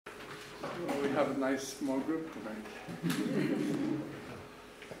Well, we have a nice small group tonight.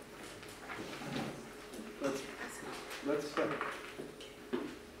 Let's start.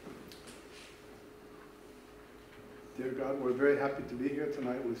 Dear God, we're very happy to be here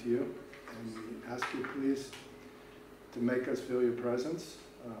tonight with you, and we ask you please to make us feel your presence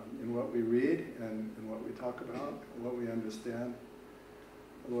in what we read and in what we talk about, what we understand.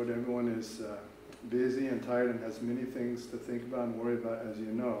 Lord, everyone is busy and tired and has many things to think about and worry about, as you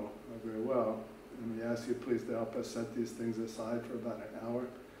know very well. And we ask you please to help us set these things aside for about an hour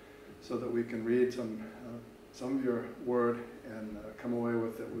so that we can read some of your word and come away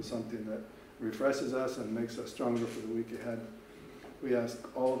with it with something that refreshes us and makes us stronger for the week ahead. We ask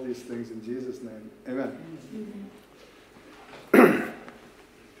all of these things in Jesus' name. Amen.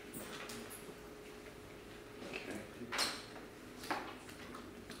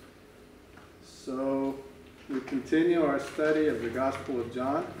 So we continue our study of the Gospel of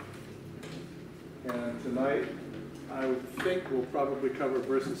John, and tonight I would think we'll probably cover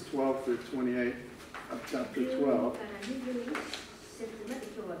verses 12 through 28 of chapter 12.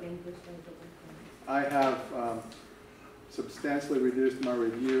 I have substantially reduced my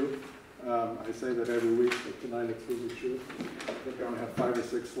review. I say that every week, but tonight it's really true. I think I only have 5 or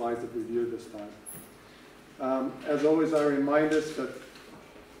 6 slides of review this time. As always, I remind us that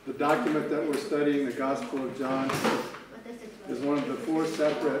the document that we're studying, the Gospel of John, is one of the 4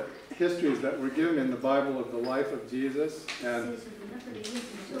 separate histories that were given in the Bible of the life of Jesus. And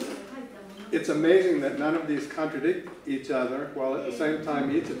it's amazing that none of these contradict each other, while at the same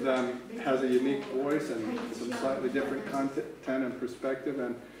time each of them has a unique voice and some slightly different content and perspective.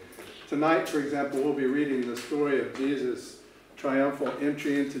 And tonight, for example, we'll be reading the story of Jesus' triumphal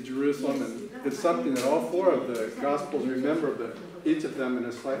entry into Jerusalem, and it's something that all 4 of the Gospels remember, but each of them in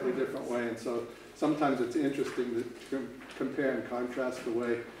a slightly different way. And so sometimes it's interesting to compare and contrast the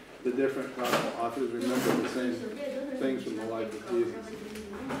way the different Gospel authors remember the same things from the life of Jesus.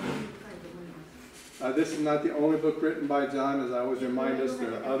 This is not the only book written by John. As I always remind us,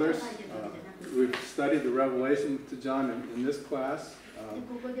 there are others. We've studied the Revelation to John in this class.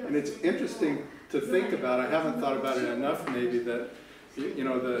 And it's interesting to think about. I haven't thought about it enough, maybe, that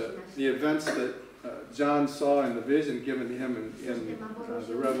the events that John saw in the vision given to him in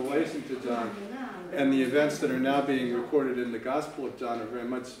the Revelation to John, and the events that are now being recorded in the Gospel of John are very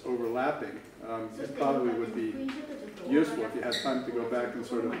much overlapping. It probably would be useful if you had time to go back and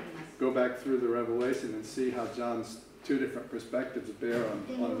sort of go back through the Revelation and see how John's 2 different perspectives bear on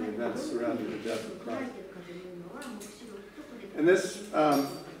the events surrounding the death of Christ. And this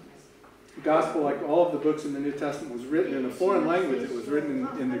Gospel, like all of the books in the New Testament, was written in a foreign language. It was written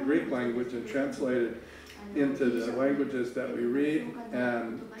in the Greek language and translated into the languages that we read.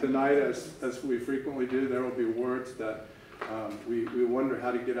 And tonight, as we frequently do, there will be words that we wonder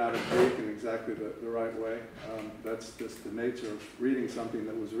how to get out of Greek in exactly the right way. That's just the nature of reading something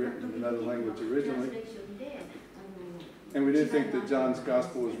that was written in another language originally. And we do think that John's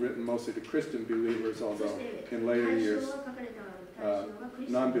Gospel was written mostly to Christian believers, although in later years,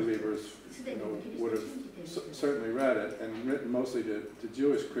 non-believers would have certainly read it, and written mostly to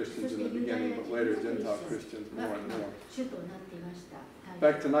Jewish Christians in the beginning, but later Gentile Christians more and more. In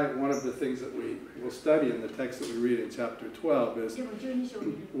fact, tonight, one of the things that we will study in the text that we read in chapter 12 is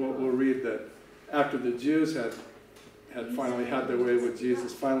we'll read that after the Jews had finally had their way with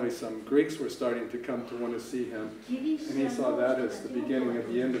Jesus, finally some Greeks were starting to come to want to see him, and he saw that as the beginning of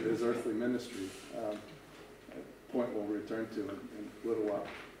the end of his earthly ministry. A point we'll return to in a little while.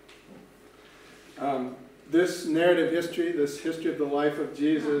 This narrative history, this history of the life of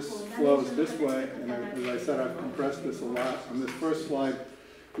Jesus, flows this way, and as I said, I've compressed this a lot. On this first slide,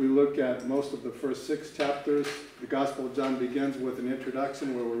 we look at most of the first 6 chapters. The Gospel of John begins with an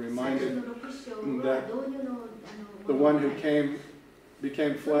introduction where we're reminded that the one who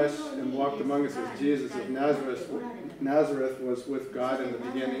became flesh and walked among us as Jesus of Nazareth was with God in the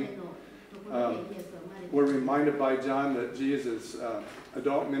beginning. We're reminded by John that Jesus'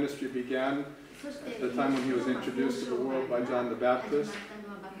 adult ministry began at the time when he was introduced to the world by John the Baptist.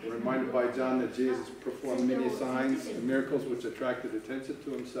 We're reminded by John that Jesus performed many signs and miracles which attracted attention to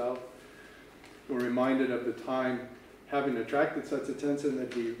himself. We're reminded of the time, having attracted such attention,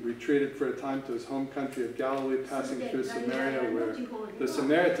 that he retreated for a time to his home country of Galilee, passing through Samaria, where the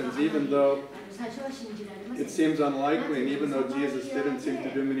Samaritans, even though it seems unlikely, and even though Jesus didn't seem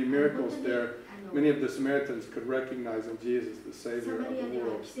to do many miracles there, many of the Samaritans could recognize in Jesus the Savior of the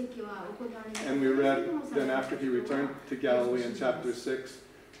world. And we read then after he returned to Galilee in chapter 6,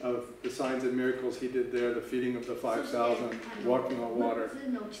 of the signs and miracles he did there, the feeding of the 5,000, walking on water,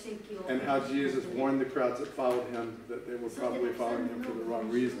 and how Jesus warned the crowds that followed him that they were probably following him for the wrong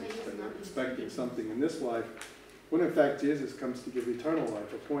reasons. They were expecting something in this life, when in fact Jesus comes to give eternal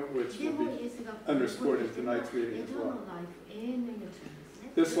life, a point which will be underscored in tonight's reading as well.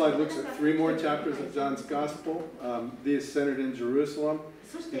 This slide looks at 3 more chapters of John's Gospel. These centered in Jerusalem.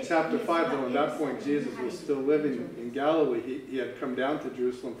 In chapter 5, though, at that point, Jesus was still living in Galilee. He had come down to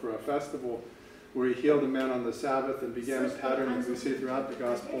Jerusalem for a festival where he healed a man on the Sabbath and began a pattern that we see throughout the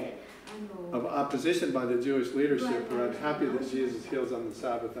Gospel of opposition by the Jewish leadership who are unhappy that Jesus heals on the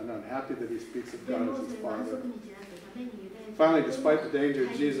Sabbath and unhappy that he speaks of God as his Father. Finally, despite the danger,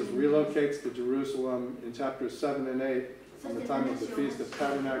 Jesus relocates to Jerusalem in chapters 7 and 8 on the time of the Feast of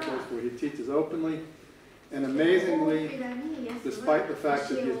Tabernacles, where he teaches openly. And amazingly, despite the fact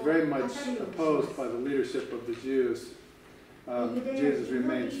that he is very much opposed by the leadership of the Jews, Jesus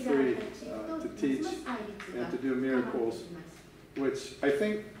remains free to teach and to do miracles, which I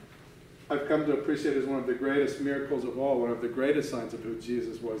think I've come to appreciate as one of the greatest miracles of all, one of the greatest signs of who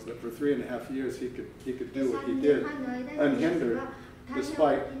Jesus was, that for 3.5 years he could do what he did unhindered,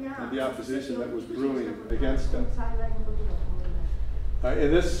 despite the opposition that was brewing against him.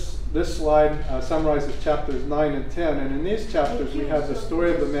 In this slide summarizes chapters 9 and 10, and in these chapters we have the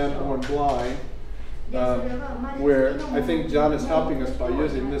story of the man born blind, where I think John is helping us by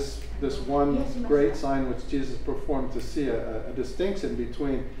using this one great sign which Jesus performed to see a distinction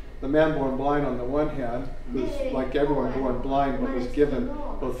between the man born blind on the one hand, who's like everyone born blind but was given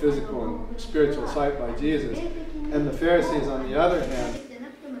both physical and spiritual sight by Jesus, and the Pharisees on the other hand,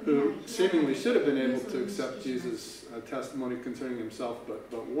 who seemingly should have been able to accept Jesus' testimony concerning himself,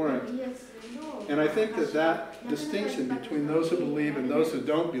 but weren't. And I think that distinction between those who believe and those who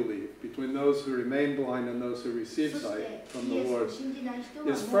don't believe, between those who remain blind and those who receive sight from the Lord,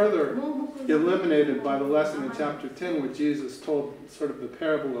 is further eliminated by the lesson in chapter 10 where Jesus told sort of the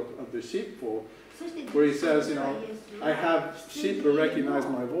parable of the sheepfold, where he says, I have sheep who recognize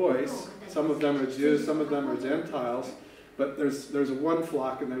my voice. Some of them are Jews, some of them are Gentiles. But there's one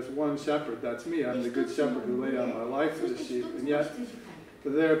flock and there's one shepherd. That's me. I'm the good shepherd who lay down my life for the sheep. And yet,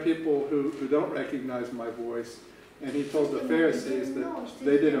 there are people who don't recognize my voice. And he told the Pharisees that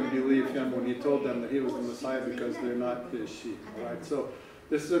they didn't believe him when he told them that he was the Messiah because they're not his sheep. All right? So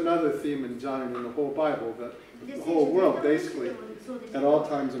this is another theme in John and in the whole Bible, that the whole world basically, at all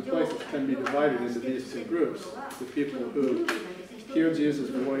times and places, can be divided into these 2 groups. The people who hear Jesus'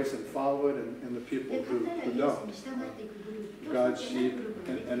 voice and follow it, and the people who don't. God's sheep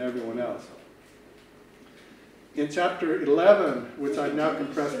and everyone else. In chapter 11, which I've now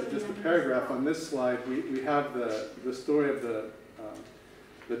compressed to just a paragraph on this slide, we have the story of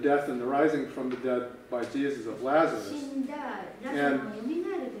the death and the rising from the dead by Jesus of Lazarus. And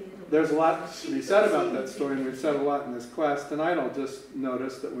there's a lot to be said about that story, and we've said a lot in this class. Tonight I'll just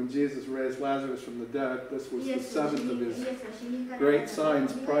notice that when Jesus raised Lazarus from the dead, this was the 7th of his great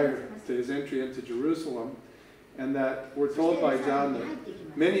signs prior to his entry into Jerusalem. And that we're told by John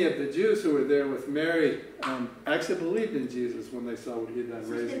that many of the Jews who were there with Mary actually believed in Jesus when they saw what he had done,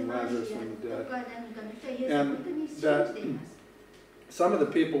 raising Lazarus from the dead. And that some of the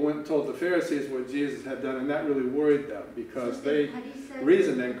people went and told the Pharisees what Jesus had done, and that really worried them because they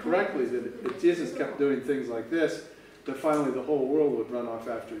reasoned, and correctly, that if Jesus kept doing things like this, that finally the whole world would run off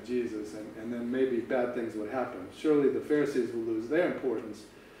after Jesus, and then maybe bad things would happen. Surely the Pharisees would lose their importance,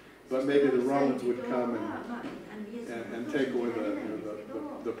 but maybe the Romans would come and take away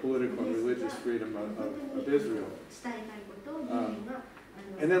the political and religious freedom of Israel.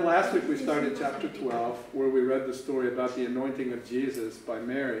 And then last week we started chapter 12, where we read the story about the anointing of Jesus by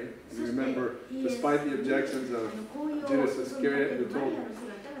Mary. And you remember, despite the objections of Judas Iscariot, who told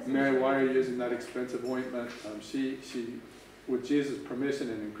Mary, why are you using that expensive ointment? She, with Jesus' permission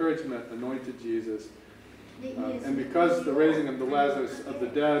and encouragement, anointed Jesus. And because the raising of the Lazarus of the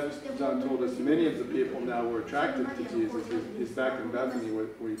dead, John told us, many of the people now were attracted to Jesus. He's back in Bethany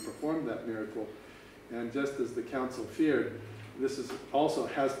where he performed that miracle. And just as the council feared, this also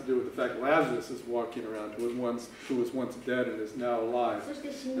has to do with the fact Lazarus is walking around, who was once dead and is now alive.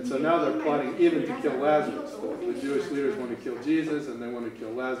 And so now they're plotting even to kill Lazarus. The Jewish leaders want to kill Jesus, and they want to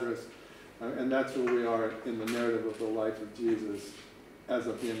kill Lazarus. And that's where we are in the narrative of the life of Jesus, as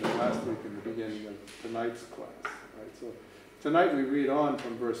of the end of last week and the beginning of tonight's class. Right? So tonight we read on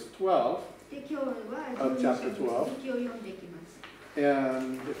from verse 12 of chapter 12.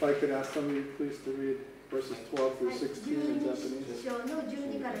 And if I could ask some of you please to read verses 12 through 16 in Japanese.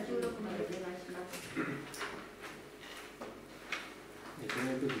 そ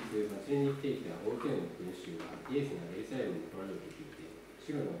の時、聖日兵器が大勢の群衆がイエスがエルサレムに来られると聞いて、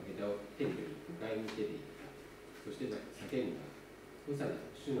白の枝を手に取り迎えに出ていった。そして叫んだ。ホサナ、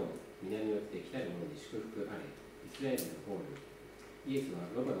主の皆によって来たる者に祝福あれ。イスラエルの王に。イエスは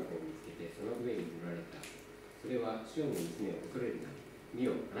ロバの子を見つけてその上に乗られた。それはシオンの娘を恐れるな。見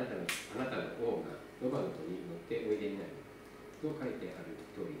よ、あなたの王がロバの子に乗っておいでになる。と書いてある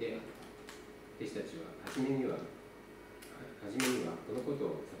通りであった。弟子たちは初めにはこのこ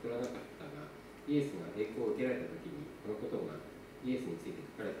とを悟らなかったが、イエスが栄光を受けられたときにこのことがイエスについて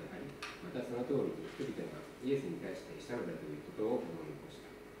書かれてあり、またその通りに人々がイエスに対してしたのだということを思い起こし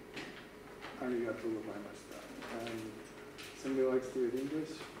た。ありがとうございました。Somebody likes to read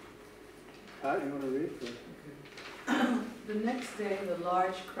English? Pat, you want to read? The next day, the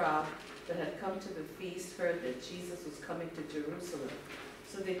large crowd that had come to the feast heard that Jesus was coming to Jerusalem.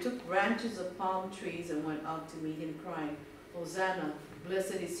 So they took branches of palm trees and went out to meet him, crying, Hosanna,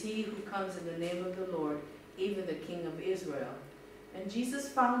 blessed is he who comes in the name of the Lord, even the King of Israel. And Jesus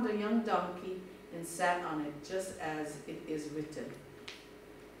found a young donkey and sat on it, just as it is written.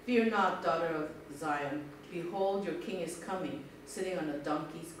 Fear not, daughter of Zion. Behold, your king is coming, sitting on a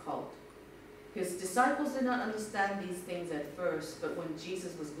donkey's colt. His disciples did not understand these things at first, but when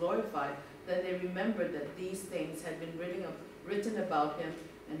Jesus was glorified, then they remembered that these things had been written about him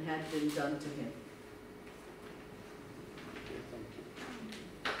and had been done to him.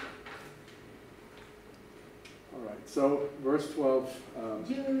 All right, so verse 12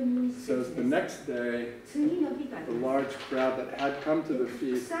 says, the next day, the large crowd that had come to the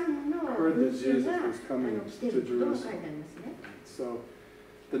feast heard that Jesus was coming to Jerusalem. So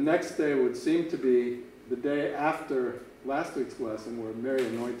the next day would seem to be the day after last week's lesson where Mary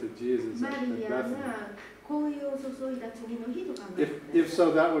anointed Jesus at Bethany. If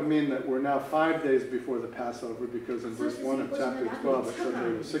so, that would mean that we're now 5 days before the Passover, because in verse 1 of chapter 12 it said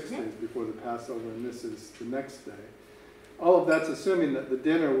they were 6 days before the Passover, and this is the next day. All of that's assuming that the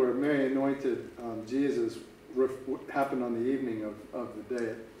dinner where Mary anointed Jesus happened on the evening of the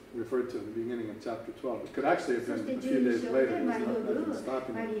day referred to in the beginning of chapter 12. It could actually have been a few days later. There's nothing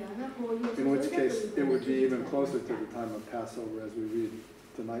stopping it. In which case, it would be even closer to the time of Passover as we read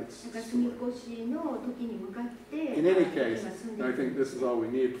tonight's story. In any case, and I think this is all we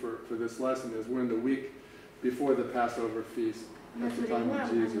need for this lesson, is we're in the week before the Passover feast at the time when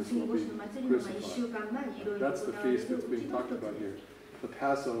Jesus will be crucified. That's the feast that's being talked about here, the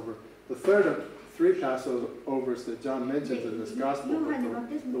Passover. The third of 3 Passovers that John mentions in this gospel, but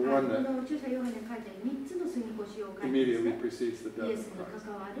the one that immediately precedes the death of Christ.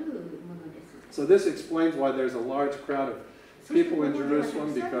 So this explains why there's a large crowd of people in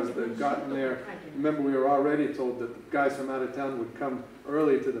Jerusalem, because they've gotten there. Remember, we were already told that the guys from out of town would come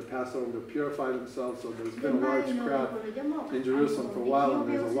early to the Passover to purify themselves, so there's been a large crowd in Jerusalem for a while, and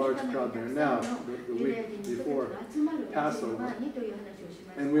there's a large crowd there now, the week before Passover.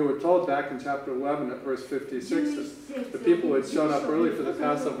 And we were told back in chapter 11 at verse 56 that the people who had shown up early for the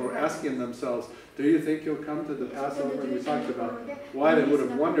Passover were asking themselves, do you think you'll come to the Passover? And we talked about why they would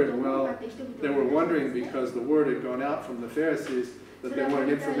have wondered. Well, they were wondering because the word had gone out from the Pharisees that they wanted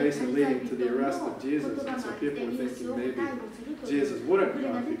information leading to the arrest of Jesus. And so people were thinking maybe Jesus wouldn't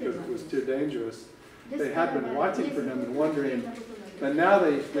come because it was too dangerous. They had been watching for him and wondering, and now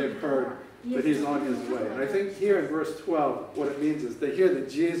they've heard that he's on his way. And I think here in verse 12, what it means is they hear that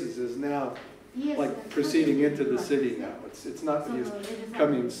Jesus is now like proceeding into the city now. It's not that he's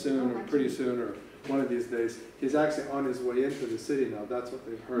coming soon or pretty soon or one of these days. He's actually on his way into the city now. That's what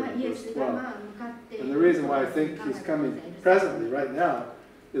they've heard in verse 12. And the reason why I think he's coming presently, right now,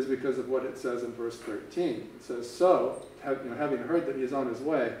 is because of what it says in verse 13. It says, so, having heard that he's on his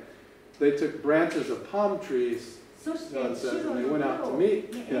way, they took branches of palm trees, John says, and they went out to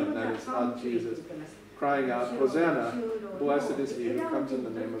meet him, that is, not Jesus, crying out, Hosanna, blessed is he who comes in the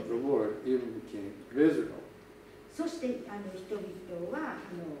name of the Lord, even the King of Israel.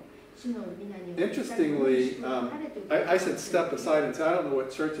 Interestingly, I said step aside and say, I don't know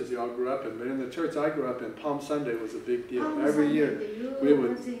what churches you all grew up in, but in the church I grew up in, Palm Sunday was a big deal. Every year we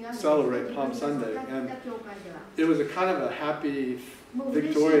would celebrate Palm Sunday, and it was a kind of a happy,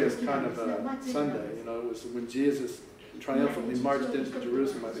 victorious kind of a Sunday. You know, it was when Jesus triumphantly marched into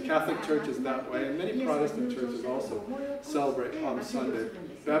Jerusalem. The Catholic Church is that way, and many Protestant churches also celebrate Palm Sunday.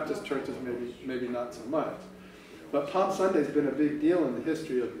 Baptist churches maybe not so much. But Palm Sunday has been a big deal in the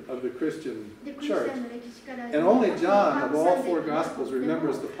history of the Christian church. And only John, of all 4 Gospels,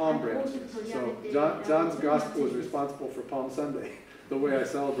 remembers the palm branches. So John's Gospel is responsible for Palm Sunday, the way I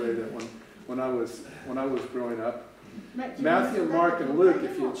celebrated it when I was growing up. Matthew, Mark, and Luke,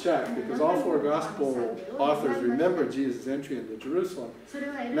 if you check, because all four gospel authors remember Jesus' entry into Jerusalem.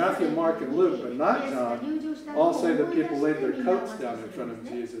 Matthew, Mark, and Luke, but not John, all say that people laid their coats down in front of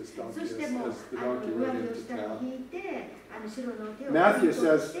Jesus' donkey as the donkey rode into town. Matthew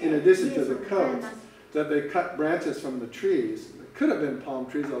says, in addition to the coats, that they cut branches from the trees. It could have been palm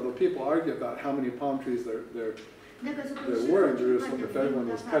trees, although people argue about how many palm trees there were in Jerusalem. If everyone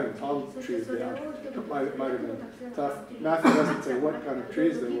was cutting palm trees down, it might have been tough. Matthew doesn't say what kind of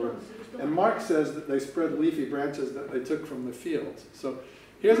trees they were. And Mark says that they spread leafy branches that they took from the fields. So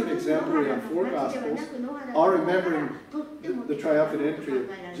here's an example. We have four Gospels, all remembering the triumphant entry of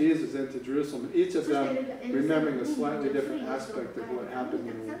Jesus into Jerusalem, each of them remembering a slightly different aspect of what happened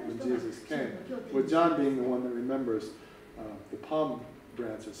when Jesus came, with John being the one that remembers the palm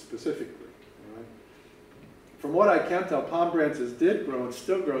branches specifically. From what I can tell, palm branches did grow and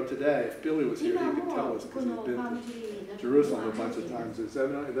still grow today. If Billy was here, he could tell us because he's been to Jerusalem a bunch of times.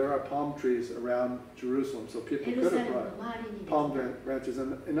 There are palm trees around Jerusalem, so people could have brought palm branches.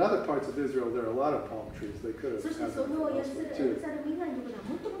 And in other parts of Israel, there are a lot of palm trees. They could have had them elsewhere too.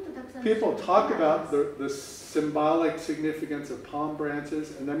 People talk about the symbolic significance of palm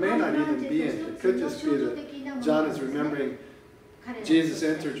branches, and there may not even be any. It could just be that John is remembering Jesus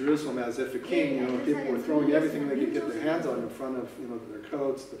entered Jerusalem as if a king. People were throwing everything they could get their hands on in front of their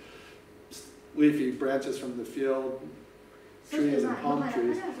coats, the leafy branches from the field, trees and palm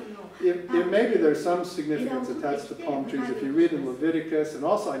trees. Maybe there's some significance attached to palm trees. If you read in Leviticus, and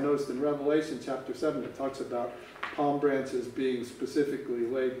also I noticed in Revelation chapter 7, it talks about palm branches being specifically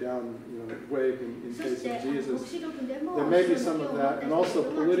laid down, waved in case of Jesus. There may be some of that, and also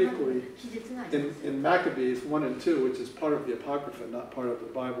politically, in Maccabees 1 and 2, which is part of the Apocrypha, not part of the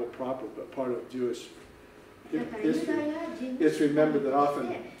Bible proper, but part of Jewish history, it's remembered that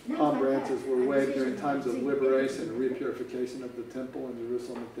often palm branches were waved during times of liberation and repurification of the temple in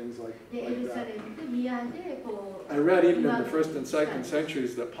Jerusalem and things like that. I read even in the 1st and 2nd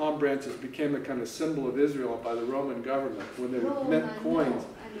centuries that palm branches became a kind of symbol of Israel by the Roman government when they mint coins.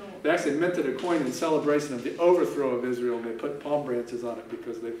 They actually minted a coin in celebration of the overthrow of Israel, and they put palm branches on it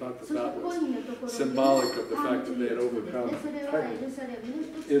because they thought that was symbolic of the fact that they had overcome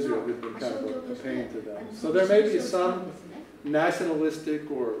Israel had been kind of a pain to them. So there may be some nationalistic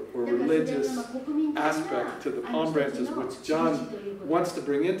or religious aspect to the palm branches which John wants to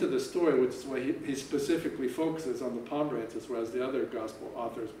bring into the story, which is why he specifically focuses on the palm branches, whereas the other gospel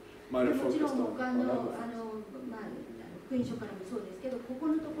authors might have focused on other things.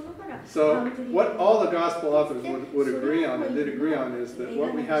 So what all the gospel authors would agree on, and did agree on, is that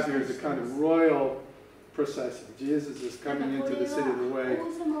what we have here is a kind of royal procession. Jesus is coming into the city the way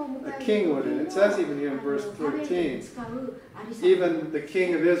a king would. And it says even here in verse 13, even the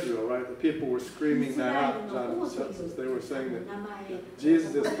king of Israel, right? The people were screaming that out, John says. They were saying that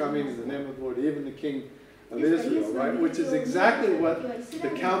Jesus is coming in the name of the Lord, even the king of Israel, right? Which is exactly what the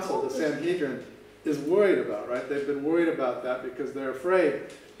council, the Sanhedrin, is worried about, right? They've been worried about that because they're afraid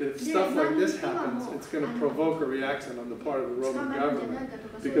that if stuff like this happens, it's going to provoke a reaction on the part of the Roman government.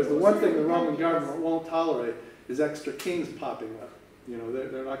 Because the one thing the Roman government won't tolerate is extra kings popping up.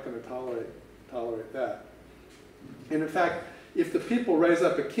 They're not going to tolerate that. And in fact, if the people raise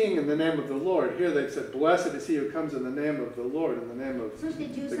up a king in the name of the Lord, here they've said, blessed is he who comes in the name of the Lord, in the name of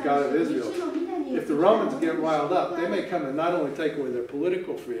the God of Israel. If the Romans get riled up, they may come and not only take away their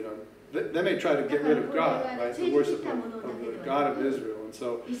political freedom, they may try to get rid of God, right? The worship of the God of Israel. And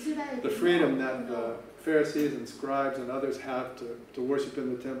so the freedom that the Pharisees and scribes and others have to worship in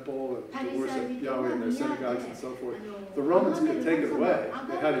the temple and to worship Yahweh in their synagogues and so forth, the Romans could take it away.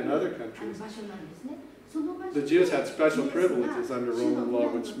 They had in other countries. The Jews had special privileges under Roman law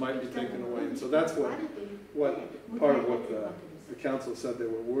which might be taken away. And so that's what part of what the council said they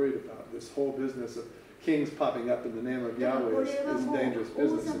were worried about. This whole business of kings popping up in the name of Yahweh is dangerous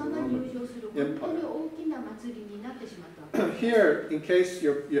business in the Roman Empire. Here, in case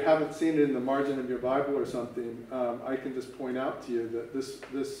you haven't seen it in the margin of your Bible or something, I can just point out to you that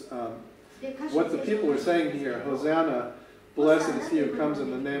what the people are saying here, Hosanna, blessed is he who comes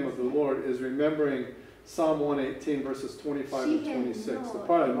in the name of the Lord, is remembering Psalm 118, verses 25 and 26. The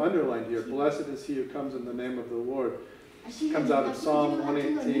part I've underlined here, blessed is he who comes in the name of the Lord, comes out of Psalm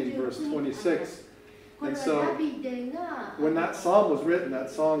 118, verse 26. And so, when that psalm was written, that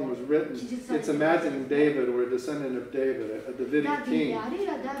song was written, it's imagining David or a descendant of David, a Davidic king,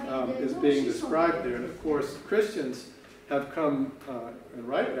 is being described there. And of course, Christians have come, and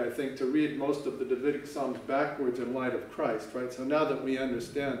rightly I think, to read most of the Davidic psalms backwards in light of Christ, right? So now that we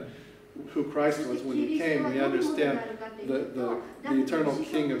understand who Christ was when he came, we understand the eternal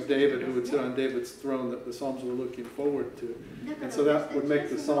King of David who would sit on David's throne that the Psalms were looking forward to. And so that would make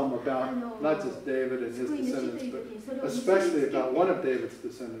the psalm about not just David and his descendants, but especially about one of David's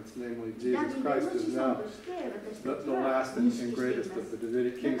descendants, namely Jesus Christ, who is now the last and greatest of the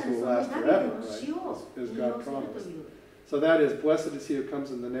Davidic kings who will last forever, right, as God promised. So that is, blessed is he who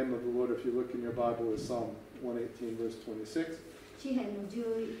comes in the name of the Lord. If you look in your Bible, is Psalm 118, verse 26.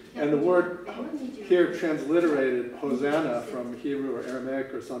 And the word here transliterated Hosanna from Hebrew or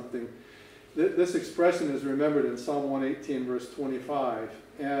Aramaic or something, this expression is remembered in Psalm 118, verse 25.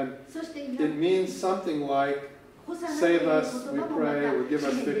 And it means something like, save us, we pray, or give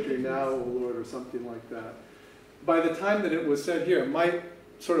us victory now, O Lord, or something like that. By the time that it was said here, it might,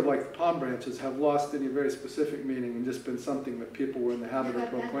 sort of like the palm branches, have lost any very specific meaning and just been something that people were in the habit of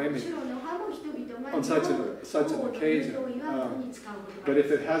proclaiming on such an occasion. But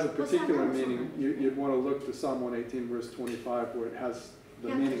if it has a particular meaning, you'd want to look to Psalm 118, verse 25, where it has the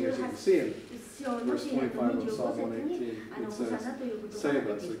meaning as you can see in verse 25 of Psalm 118. It says, save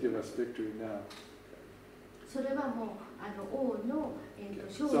us or give us victory now.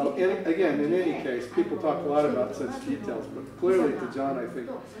 So again, in any case, people talk a lot about such details, but clearly to John, I think,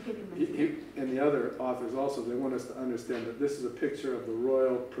 he and the other authors also, they want us to understand that this is a picture of the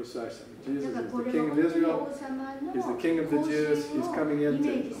royal procession. Jesus is the King of Israel, he's the King of the Jews, he's coming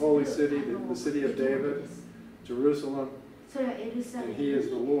into the holy city, the city of David, Jerusalem, and he is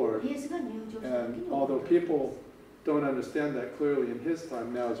the Lord. And although people don't understand that clearly in his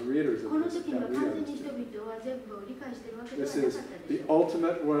time, now as readers of this, can't we understand? This is the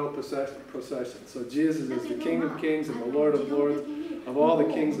ultimate royal procession. So Jesus is the King of kings and the Lord of lords. Of all the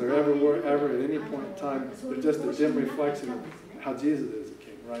kings there ever were, ever at any point in time, they're just a dim reflection of how Jesus is a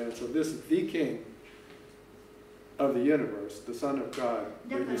king, right? And so this is the King of the universe, the Son of God,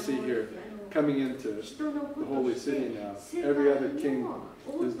 that you see here, coming into the holy city now. Every other king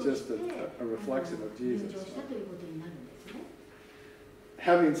is just a reflection of Jesus.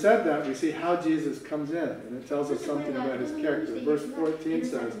 Having said that, we see how Jesus comes in, and it tells us something about his character. Verse 14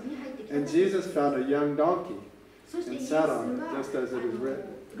 says, and Jesus found a young donkey and sat on it, just as it is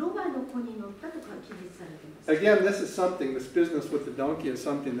written. Again, this is something, this business with the donkey is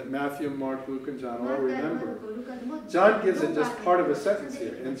something that Matthew, Mark, Luke, and John all remember. John gives it just part of a sentence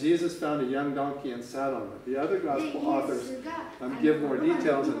here, and Jesus found a young donkey and sat on it. The other gospel authors give more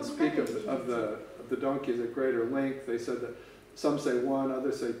details and speak of the donkeys at greater length. They said that some say one,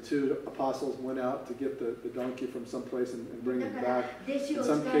 others say two apostles went out to get the donkey from someplace and bring it back. In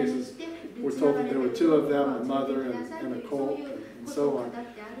some cases, we're told that there were two of them, a mother and a colt, and so on.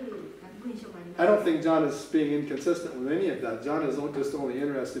 I don't think John is being inconsistent with any of that. John is just only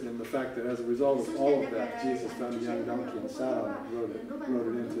interested in the fact that as a result of all of that, Jesus found a young donkey and sat on it and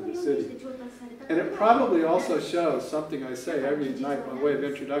rode it into the city. And it probably also shows something I say every night by way of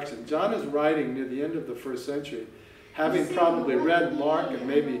introduction. John is writing near the end of the first century, having probably read Mark and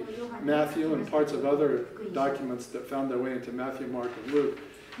maybe Matthew and parts of other documents that found their way into Matthew, Mark, and Luke.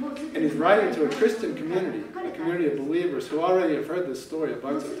 And he's writing to a Christian community, a community of believers who already have heard this story a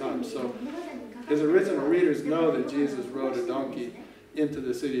bunch of times. So his original readers know that Jesus rode a donkey into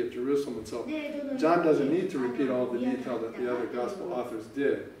the city of Jerusalem. And so John doesn't need to repeat all the detail that the other gospel authors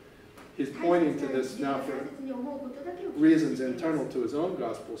did. He's pointing to this now for reasons internal to his own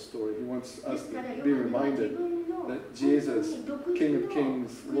gospel story. He wants us to be reminded that Jesus, King of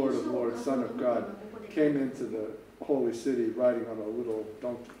kings, Lord of lords, Son of God, came into the holy city riding on a little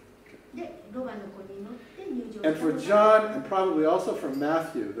donkey. And for John, and probably also for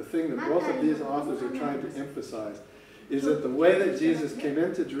Matthew, the thing that both of these authors are trying to emphasize is that the way that Jesus came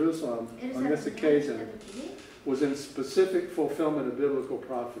into Jerusalem on this occasion was in specific fulfillment of biblical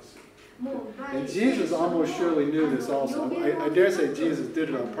prophecy. And Jesus almost surely knew this also. I dare say Jesus did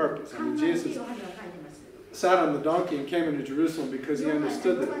it on purpose. I mean, Jesus sat on the donkey and came into Jerusalem because he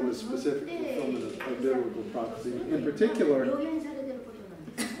understood that it was specific fulfillment of biblical prophecy. In particular,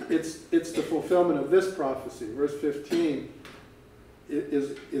 it's the fulfillment of this prophecy. Verse 15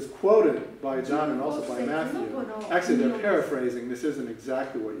 is quoted by John and also by Matthew. Actually, they're paraphrasing. This isn't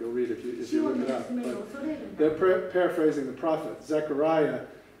exactly what you'll read if you look it up. But they're paraphrasing the prophet Zechariah,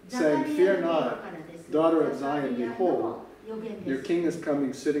 saying, "Fear not, daughter of Zion, behold, your king is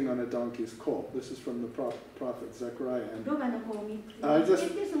coming sitting on a donkey's colt." This is from the prophet Zechariah. And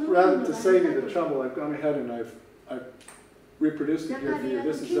rather than to save you the trouble, I've gone ahead and I've reproduced it here for you.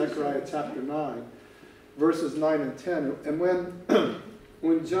 This is Zechariah chapter 9, verses 9 and 10. And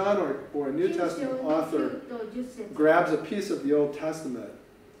when John or a New Testament author grabs a piece of the Old Testament,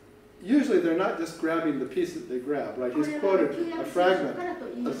 usually they're not just grabbing the piece that they grab, right? He's quoted a fragment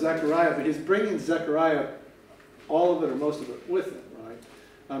of Zechariah, but he's bringing Zechariah, all of it or most of it, with him,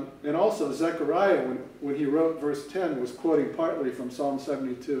 right? And also Zechariah, when he wrote verse 10, was quoting partly from Psalm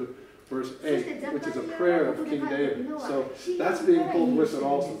 72, verse 8, which is a prayer of King David. So that's being pulled with it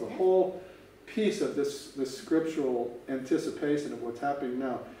also. The whole piece of this scriptural anticipation of what's happening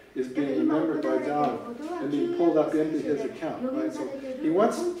now is being remembered by John and being pulled up into his account, right? So he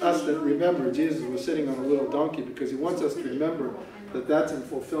wants us to remember Jesus was sitting on a little donkey because he wants us to remember that that's in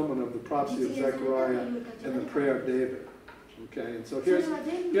fulfillment of the prophecy of Zechariah and the prayer of David. Okay, and so here's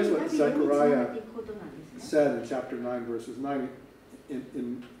what Zechariah said in chapter 9, verses 9,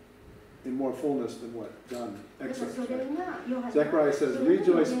 in more fullness than what John excerpts. Right? Zechariah says,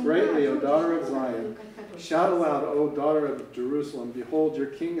 "Rejoice greatly, O daughter of Zion. Shout aloud, O daughter of Jerusalem. Behold, your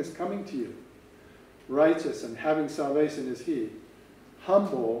king is coming to you. Righteous and having salvation is he,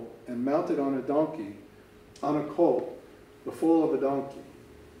 humble and mounted on a donkey, on a colt, the foal of a donkey.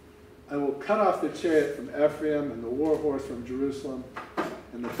 I will cut off the chariot from Ephraim and the war horse from Jerusalem,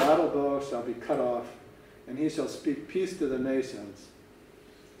 and the battle bow shall be cut off, and he shall speak peace to the nations.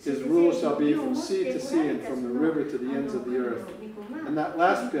 His rule shall be from sea to sea and from the river to the ends of the earth." And that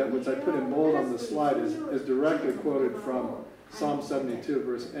last bit, which I put in bold on the slide, is directly quoted from Psalm 72,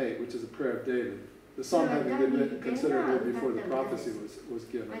 verse 8, which is a prayer of David. The psalm having been written considerably before the prophecy was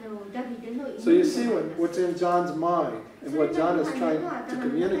given. So you see what's in John's mind and what John is trying to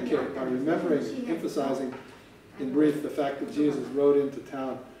communicate by remembering, emphasizing in brief the fact that Jesus rode into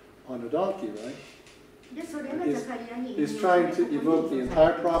town on a donkey, right? He's trying to evoke the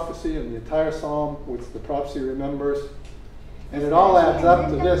entire prophecy and the entire psalm, which the prophecy remembers. And it all adds up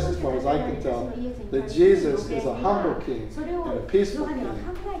to this, as far as I can tell, that Jesus is a humble king and a peaceful king.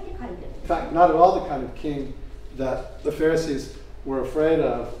 In fact, not at all the kind of king that the Pharisees were afraid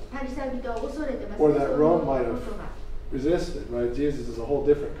of or that Rome might have resisted, right? Jesus is a whole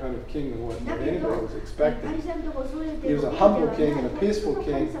different kind of king than what anybody was expecting. He was a humble king and a peaceful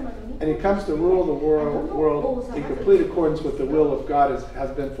king, and he comes to rule the world in complete accordance with the will of God as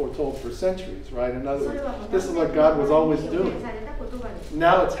has been foretold for centuries, right? In other words, this is what God was always doing.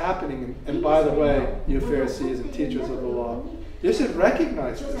 Now it's happening, and by the way, you Pharisees and teachers of the law, you should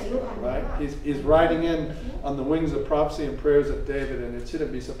recognize this, right? He's riding in on the wings of prophecy and prayers of David, and it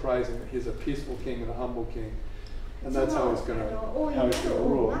shouldn't be surprising that he's a peaceful king and a humble king. And that's how he's going to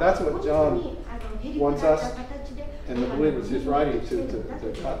rule. That's what John wants us and the believers he's writing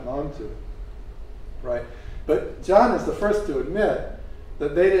to cotton on to, right? But John is the first to admit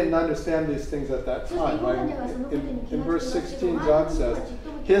that they didn't understand these things at that time, right? In verse 16, John says,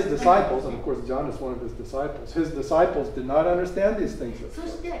 his disciples, and of course John is one of his disciples did not understand these things at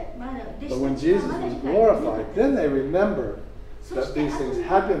first. But when Jesus was glorified, then they remember that these things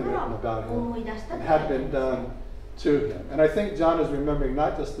had been written about him and had been done to him. And I think John is remembering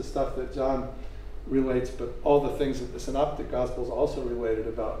not just the stuff that John relates, but all the things that the Synoptic Gospels also related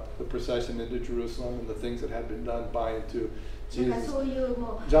about the procession into Jerusalem and the things that had been done by and to Jesus.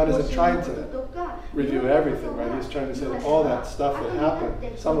 John isn't trying to review everything, right? He's trying to say that all that stuff that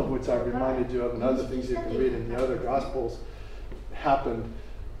happened, some of which I've reminded you of and other things you can read in the other Gospels, happened,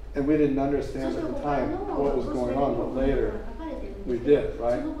 and we didn't understand at the time what was going on, but later we did,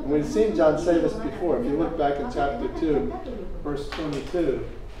 right? And we've seen John say this before. If you look back in chapter 2, verse 22.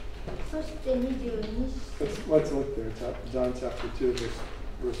 Let's look there, John chapter 2,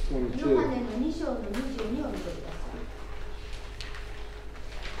 verse 22.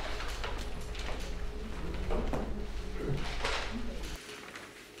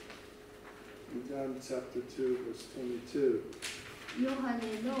 John chapter 2, verse 22.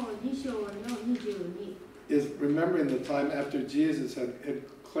 Is remembering the time after Jesus had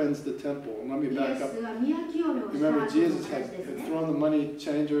cleansed the temple. And let me back up. Remember, Jesus had thrown the money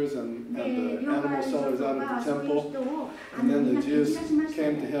changers and the animal sellers out of the temple. And then the Jews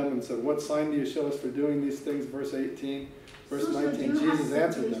came to him and said, "What sign do you show us for doing these things?" Verse 18. Verse 19, Jesus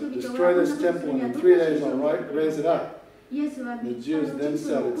answered them, "Destroy this temple, and in 3 days I'll raise it up." The Jews then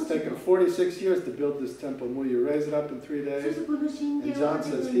said, "It's taken 46 years to build this temple. Will you raise it up in 3 days?" And John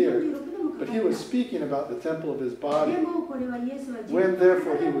says here, but he was speaking about the temple of his body. When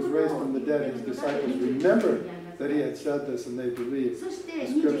therefore he was raised from the dead, his disciples remembered that he had said this, and they believed the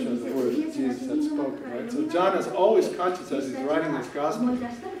scripture and the words that Jesus had spoken. Right? So John is always conscious as he's writing this gospel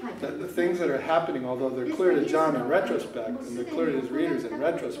that the things that are happening, although they're clear to John in retrospect, and they're clear to his readers in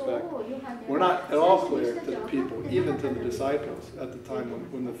retrospect, were not at all clear to the people, even to the disciples at the time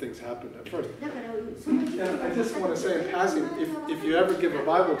when the things happened at first. And I just want to say in passing, if you ever give a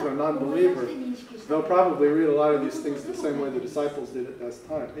Bible to a non-believer, they'll probably read a lot of these things the same way the disciples did at that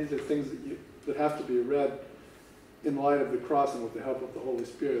time. These are things that have to be read in light of the cross and with the help of the Holy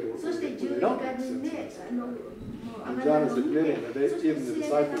Spirit, or そして they 十字 don't 架 make に sense. ね、もう And 上が John る is のを見て、 admitting that そして even the 聖霊が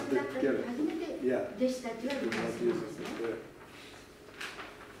disciples なった didn't 時 get it. 初めて Yeah, 弟子たちは理 even 解 though するん Jesus ですね was。there.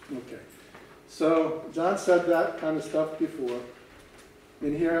 Okay, so John said that kind of stuff before.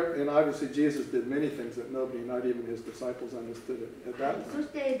 In here, and obviously Jesus did many things that nobody, not even his disciples, understood it at はい that そ time. し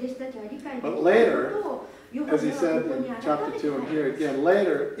て弟子たちは理解できな But い later, ことをヨハ As ネ he は said ここに in 改 chapter めて 2 and 書い here てます again,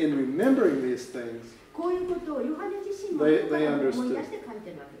 later, in remembering these things, こういうことをヨハネ自身も They 後から思い出 understood. して書い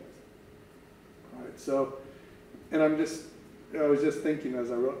てるわけです。 right, so, and I was just thinking as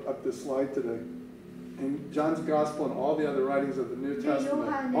I wrote up this slide today, in John's Gospel and all the other writings of the New でヨハ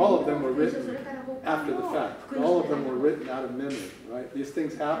Testament, ネ all の of them were 福音書 written それから他 after the の fact. 福音 All 書 of them were の written out of memory, right? These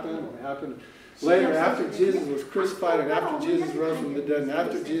things happened and happened later after Jesus was crucified and after Jesus rose from the dead and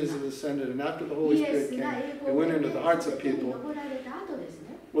after Jesus ascended and after the Holy イエ Spirit スが came. 栄 It 光を went 受け into て the hearts 天 of に people. 昇られた後です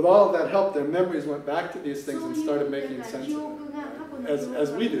ね。 With all of that help, their memories went back to these things そう and いう started だ making から sense 記 of 憶が過去 it, の記憶が as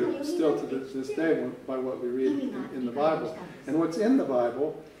we do 蘇 still っ to て this きて day by what we 意 read 味が in the 理解 Bible. したんです。 And what's in the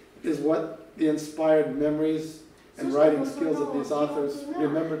Bible is what the inspired memories そ and して writing もうそ skills の of 記 these 憶 authors が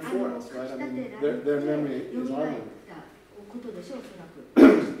remembered あ for の us, 書き right? 立 I て mean, られて their memory 蘇 is っ on た them. ことでしょう、おそらく。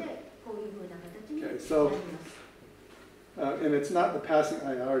そしてこういうふうな形にな Okay, り so ます。 and it's not the passing,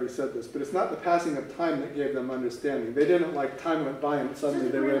 I already said this, but it's not the passing of time that gave them understanding. They didn't like time went by and そし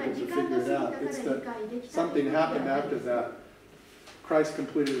suddenly て they こ were れは able 時 to 間が figure 過 it ぎた out. から It's 理 that 解できたという something ことでは happened ない after です。 that. Christ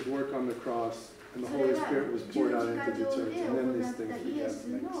completed his work on the cross and the それ Holy は Spirit was 十字 poured 架 out into the 上 church, で and then 行 these った things イ began エ to ス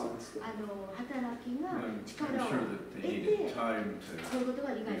make の sense. 働きが I'm 力 sure を that 得 they て needed time こういう to こと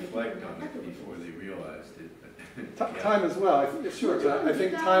が理解できるよう reflect になっ on た it ということ before です。 they realized it. Time as well, sure, but I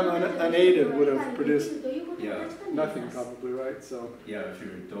think time unaided would have produced Yeah. nothing probably, right? So, Yeah, if you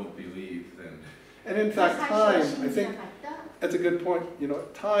don't believe, then and in fact, time, I think that's a good point. You know,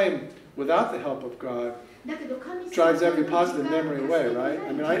 time without the help of God drives every positive memory away, right?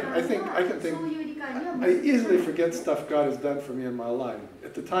 I mean, I can think, I easily forget stuff God has done for me in my life.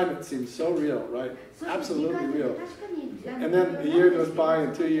 At the time, it seems so real, right? Absolutely real. And then a year goes by,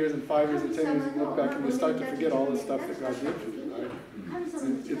 and 2 years, and 5 years, and 10 years, and you look back, and you start to forget all the stuff that God did for you, right?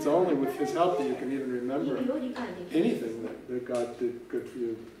 And it's only with His help that you can even remember anything that God did good for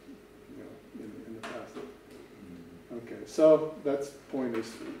you, in the past. Okay, so that's point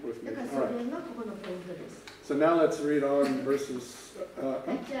is with me. だから All そ right. れがここのポイントです。 So now let's read on verses は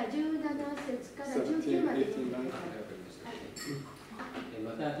い、じゃあ17節から19 17, まで 18, 19.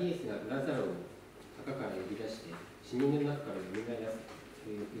 またイエスがラザロを墓から呼び出して死人の中からよみがえ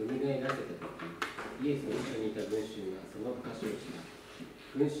らせたとき、イエスと一緒にいた群衆がその証しをした。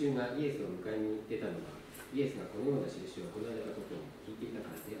群衆がイエスを迎えに出たのは、イエスがこのような印を行われたことを聞いていた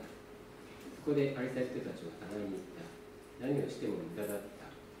からである。そこでパリサイ人たちは互いに言った。何をしても無駄だった。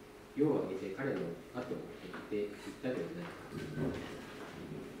世を挙げて彼の後を追って言ったではないか。は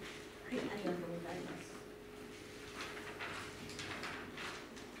い、ありがとうございます。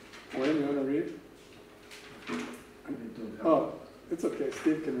 Wayne, you want to read? Oh, it's okay.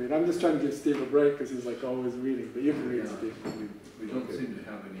 Steve can read. I'm just trying to give Steve a break because he's like always reading, but you can read, Steve. we don't seem to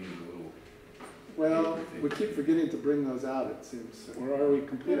have any little. Well, we keep forgetting to bring those out, it seems. Or are we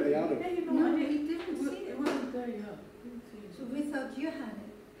completely out of it? No, we didn't see it. It wasn't there yet. So we thought you had it.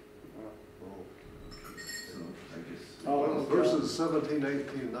 So I guess. Oh, Verses 17,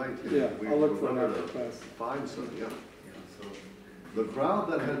 18, 19. Yeah, We I'll look for remember another to class. find some, yeah. Yeah, so The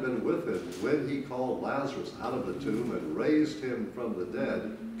crowd that had been with him when he called Lazarus out of the tomb and raised him from the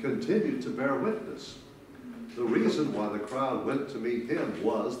dead continued to bear witness. The reason why the crowd went to meet him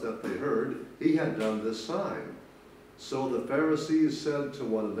was that they heard he had done this sign. So the Pharisees said to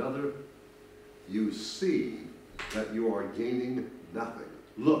one another, "You see that you are gaining nothing.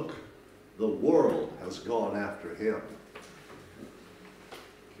 Look, the world has gone after him."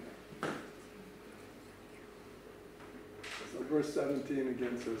 So verse 17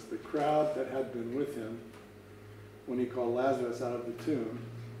 again says, the crowd that had been with him when he called Lazarus out of the tomb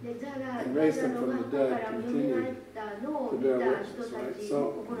でザラ and ザ raised ラ him の from 墓 the か dead ら蘇 continued ったのを to 見 bear た witness, 人た right? ち So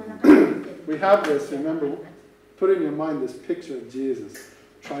の心の中に入っている。 we have this, remember, put in your mind this picture of Jesus,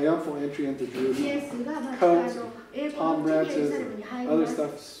 triumphal entry into イ Jerusalem, エスがまた coats, 栄光 palm の地にエル branches, サレムに入り other ます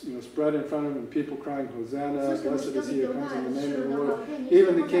stuff, spread in front of him, and people crying, そ Hosanna, してもう blessed 人 is he who 々 comes が in the 主 name of の the 名 Lord. を手に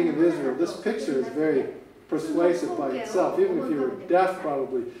Even the king of Israel, this picture is very persuasive by itself. Even if you were deaf,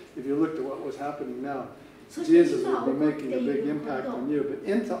 probably, if you looked at what was happening now, そして Jesus 今 would 起 be こって making a い big るこ impact と on you. But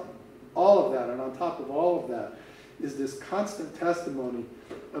into all of that, and on top of all of that, is this constant testimony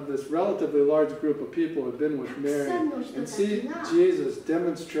of this relatively large group of people who have been with Mary and see Jesus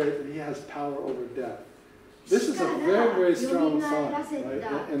demonstrate that he has power over death. This is a very, very strong sign,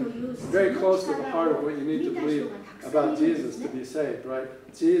 right? And very close to the heart of what you need to believe about Jesus to be saved, right?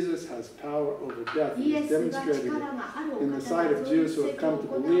 Jesus has power over death. イ He's エスが demonstrated 力 it があるお in 方 the だ sight そう of いう Jews who 奇 have 跡を come to 行う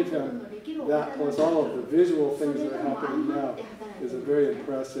こ believe と him. のできるお That 方 plus な all ん of だ the visual そ things れ that と are も happening 相ま now って働い is て a るん very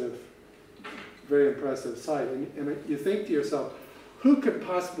ですね very impressive sight. And you think to yourself, who could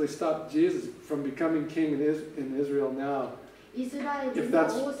possibly stop Jesus from becoming king in Israel now? イスラエル If の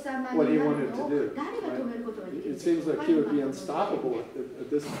that's 王様 what に he なる wanted のを to do, 誰が止めることができる It んです seems か like he would be 神が止める unstoppable at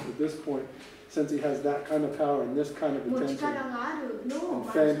this point, since he has that kind of power and this kind of もう attention. 力があるのを And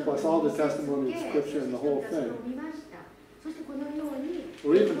まあ fame 人 plus 々 all に the 見せ testimony つ of け Scripture そ and して the 人 whole 々がそれ thing. を見ましたそしてこのように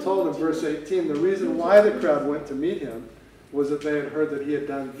We're even told in verse 18 the reason why the crowd went to meet him was that they had heard that he had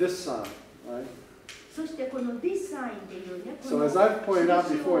done this sign, right? そしてこの this sign っていうね So as I've pointed out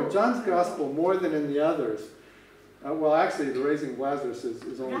before, in John's Gospel, more than in the others, well, actually, the raising of Lazarus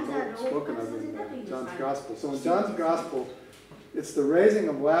is only spoken of in John's Gospel. So in John's Gospel, it's the raising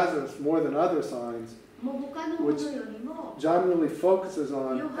of Lazarus more than other signs, もう他のものよりも John really focuses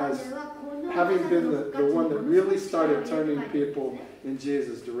on ヨハ as ネはこの having been the one that really started 力を入れ turning て書いてるんです people ね in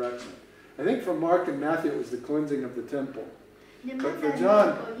Jesus' direction. I think for Mark and Matthew, it was the cleansing of the temple. で But ま for た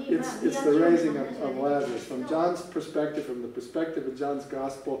John, に it's the raising of Lazarus. From John's perspective, from the perspective of John's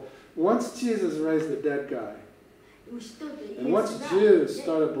Gospel, once Jesus raised the dead guy, and once Jews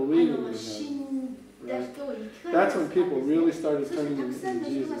started believing in him, right, that's when people really started turning in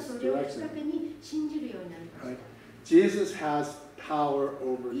Jesus' direction. Right? Jesus has power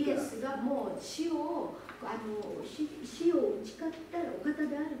over イエ death. スがもう死を死を打ち勝ったお方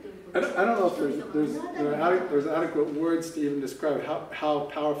であるということ I don't know if there's adequate words to even describe how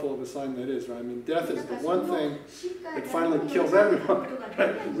powerful of a sign that is, right? I mean, death is the one thing that finally kills everyone.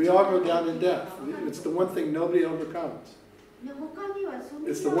 Right? We all go down in death. It's the one thing nobody overcomes.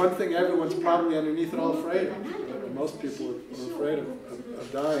 It's the one thing everyone's probably underneath it all afraid of. Right? Most people are afraid of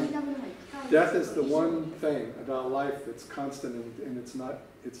dying. Death is the one thing about life that's constant, and it's not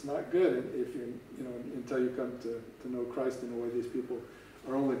good if until you come to know Christ in the way these people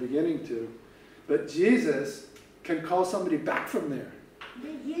are only beginning to. But Jesus can call somebody back from there.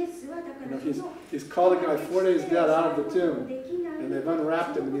 He's called a guy 4 days dead out of the tomb, and they've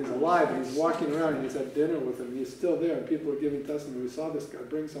unwrapped him, and he's alive, and he's walking around, and he's had dinner with him, and he's still there, and people are giving testimony. We saw this guy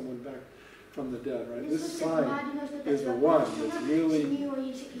bring someone back from the dead, right? This sign is the one that's really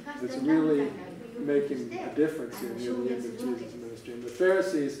making a difference here near the end of Jesus' ministry. And the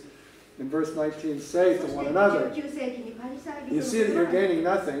Pharisees, in verse 19, say to one another, you see that you're gaining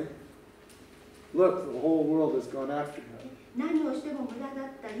nothing. Look, the whole world has gone after him. The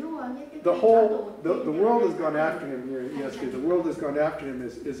world has gone after him here. Yes, the world has gone after him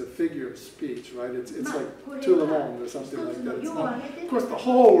is a figure of speech, right? It's like tout le monde or something like that. It's not, of course, the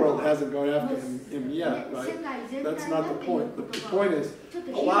whole world hasn't gone after him yet, right? That's not the point. The point is,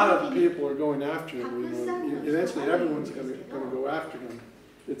 a lot of people are going after him. Eventually, everyone's going to go after him.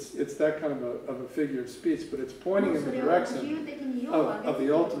 It's that kind of a figure of speech, but it's pointing in the direction of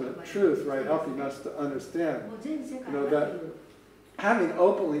the ultimate truth, right? Helping us to understand, that having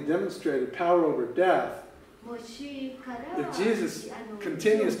openly demonstrated power over death, if Jesus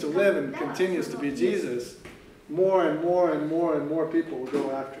continues to live and continues to be Jesus, more and more and more and more people will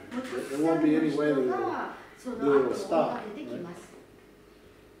go after him. There won't be any way that it will stop. Right?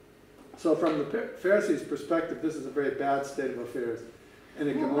 So from the Pharisees' perspective, this is a very bad state of affairs. And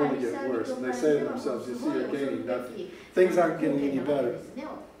it can only get worse. And they say to themselves, you see, you're gaining nothing. Things aren't getting any better.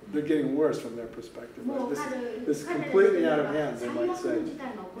 They're getting worse from their perspective. Right? This is completely out of hand, they might say,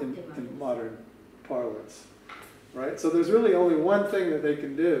 in modern parlance. Right? So there's really only one thing that they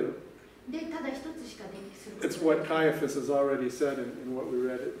can do. It's what Caiaphas has already said in what we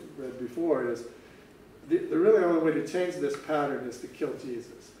read before, is the really only way to change this pattern is to kill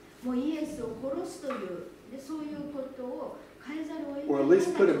Jesus. Or at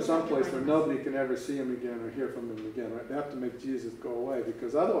least put him someplace where nobody can ever see him again or hear from him again. Right? They have to make Jesus go away,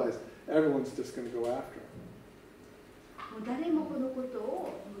 because otherwise everyone's just going to go after him.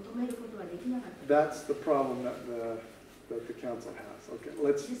 That's the problem that the council has. Okay,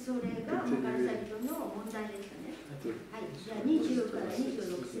 let's continue reading.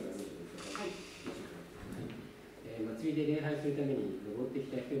 祭りで礼拝するために登ってき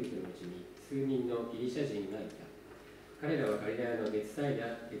た人々のうちに数人のギリシャ人がいた。彼らはガリラヤのベツサイ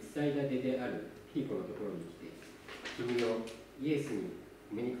ダデであるピリポのところに来て、君をイエスに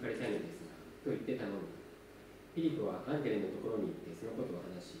お目にかかりたいのですが、と言って頼んだ。ピリポはアンデレのところに行ってそのことを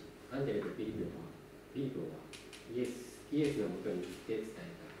話し、アンデレとピリポはイエスのもとに行って伝えた。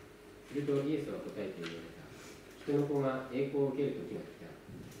するとイエスは答えて言われた。人の子が栄光を受ける時が来た。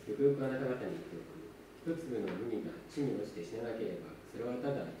よくよくあなた方に言っておく。一粒の麦が地に落ちて死ななければ、それはた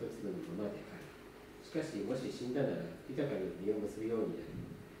だ一粒のままである。ししかしもし死んだなら豊かに実を結ぶようになる。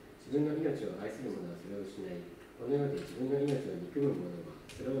自分の命を愛する者はそれを失い、この世で自分の命を憎む者は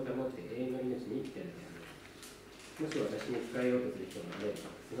それを保って永遠の命に生きているであろう。もし私に仕えようとする人があれば、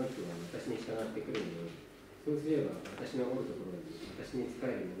その人は私に従ってくるのように、そうすれば私のおるところに私に仕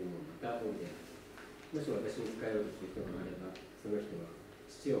える者もまたおるである。もし私に仕えようとする人があれば、その人は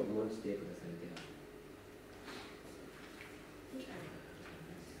父を重んじてくださるである。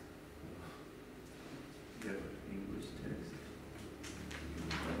You have an English text?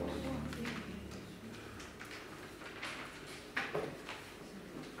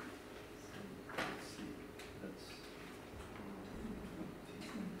 Let's see, that's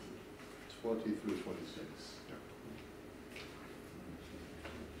 20 through 26.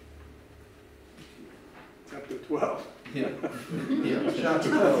 Chapter 12. Yeah. Yeah. Chapter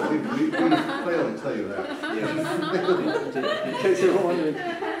 12, we failed to tell you that. In case you're wondering.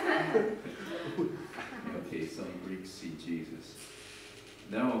 Okay, some Greeks see Jesus.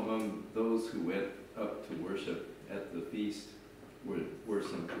 Now among those who went up to worship at the feast were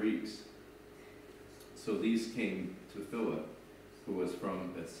some Greeks. So these came to Philip, who was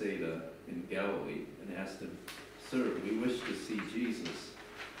from Bethsaida in Galilee, and asked him, "Sir, we wish to see Jesus."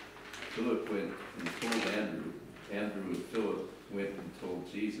 Philip went and told Andrew. Andrew and Philip went and told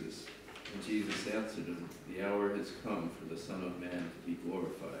Jesus. And Jesus answered him, "The hour has come for the Son of Man to be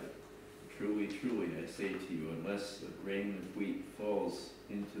glorified. Truly, truly, I say to you, unless a grain of wheat falls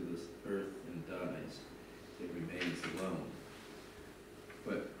into the earth and dies, it remains alone.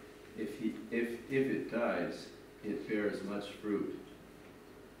 But if it dies, it bears much fruit.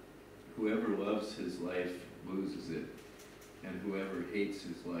 Whoever loves his life loses it, and whoever hates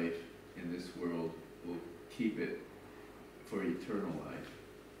his life in this world will keep it for eternal life.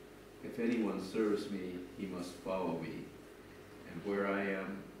 If anyone serves me, he must follow me, and where I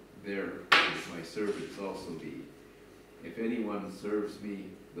am, there will my servants also be. If anyone serves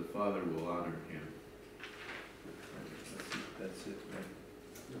me, the Father will honor him." That's it, right?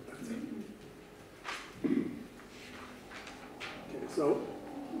 Okay, so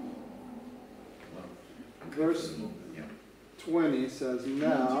verse Yeah. 20 says,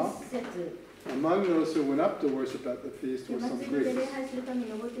 "Now 20節 among those who went up to worship at the feast で were some 祭りで礼 Greeks." 拝するために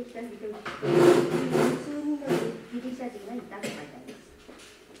登ってきた人々、数人のギリシャ人がいたと書いてあります。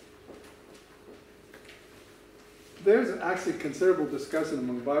 There's actually considerable discussion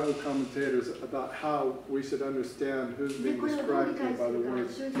among Bible commentators about how we should understand who's で、 being これをどう理 described 解 here す by the るか、 word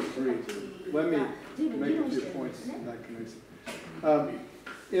宗教人 Greeks. たち Let me が随分議 make a 論し few てるんで points すね in。that connection.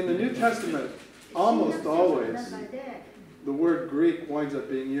 In the New Testament, almost always the word Greek winds up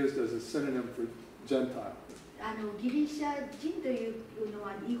being used as a synonym for Gentile. ギリシャ人というの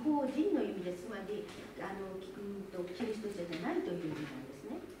は違法人の意味です。つまりキリスト者じゃないという意味なんです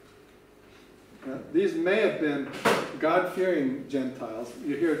ね。These may have been God-fearing Gentiles.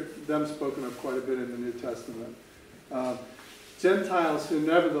 You hear them spoken of quite a bit in the New Testament. Gentiles who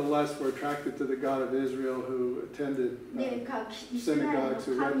nevertheless were attracted to the God of Israel, who attended で、イスラエルの synagogues,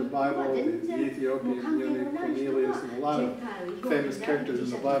 who read 神 the とは Bible, 全 the 然もう Ethiopian 関係の eunuch ない人 Cornelius, が and a ジ lot ェ of ンタイル、違法 famous 人である characters ギ in リ the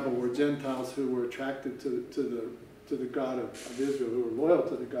シャ Bible 人 were Gentiles who were attracted to the God of Israel, who were loyal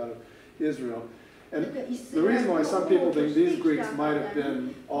to the God of Israel. And the reason why some people think these Greeks might have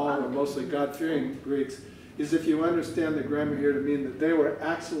been all or mostly God-fearing Greeks is if you understand the grammar here to mean that they were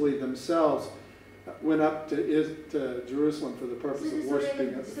actually themselves went up to Jerusalem for the purpose of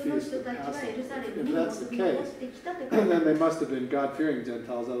worshiping at the feast of Passover. If that's the case, then they must have been God-fearing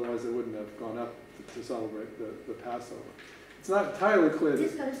Gentiles, otherwise they wouldn't have gone up to celebrate the Passover. It's not entirely clear that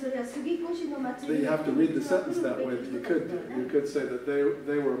you have to read the sentence that way. You could say that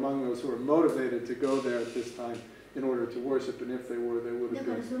they were among those who were motivated to go there at this time in order to worship, and if they were, they would have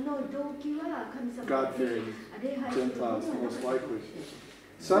been God-fearing Gentiles, most likely.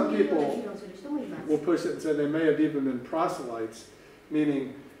 Some people will push it and say they may have even been proselytes,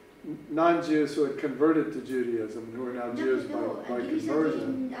 meaning non-Jews who had converted to Judaism, who are now Jews by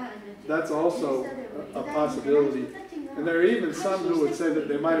conversion. That's also a possibility. And there are even some who would say that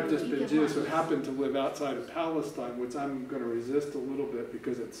they might have just been Jews who happened to live outside of Palestine, which I'm going to resist a little bit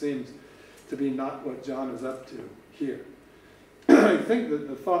because it seems to be not what John is up to here. I think that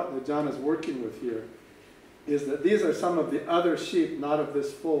the thought that John is working with here is that these are some of the other sheep not of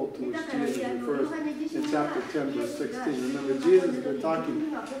this fold to which Jesus refers in chapter 10, verse 16. Remember, Jesus has been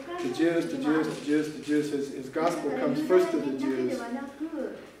talking to Jews. His gospel comes first to the Jews.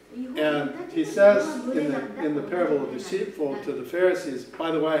 And he says in the parable of the sheepfold to the Pharisees,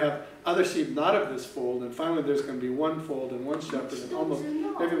 by the way, I have other sheep not of this fold, and finally there's going to be one fold and one shepherd, and almost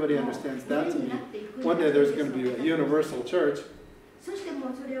everybody understands that to mean one day there's going to be a universal church,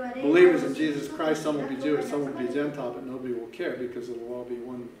 believers in Jesus Christ, some will be Jewish, some will be Gentile, but nobody will care because it will all be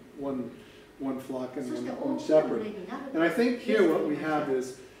one flock and one shepherd. And I think here what we have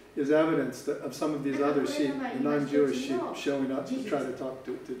is evidence of some of these other sheep, the non-Jewish sheep, showing up to try to talk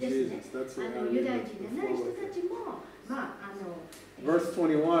to Jesus. That's the flow of it. Verse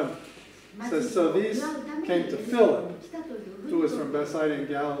 21 says, so these came to Philip, who was from Bethsaida in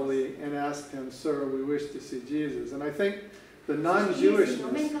Galilee, and asked him, Sir, we wish to see Jesus. And I think the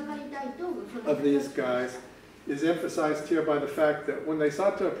non-Jewishness of these guys is emphasized here by the fact that when they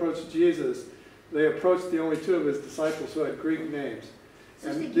sought to approach Jesus, they approached the only two of his disciples who had Greek names.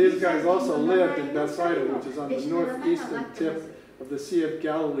 And these guys also lived in Bethsaida, which is on the northeastern tip of the Sea of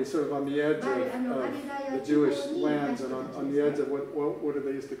Galilee, sort of on the edge of the Jewish lands, and on the edge of what do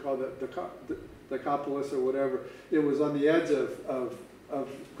they used to call the Decapolis or whatever. It was on the edge of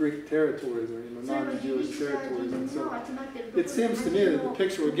Greek territories, or non-Jewish territories. And so it seems to me that the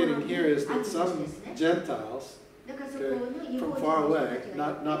picture we're getting here is that some Gentiles, okay, from far away,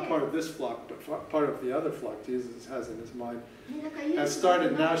 not part of this flock, but part of the other flock Jesus has in his mind, has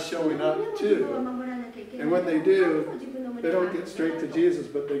started now showing up too. And when they do, they don't get straight to Jesus,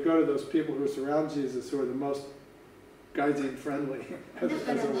 but they go to those people who surround Jesus, who are the most guiding friendly, as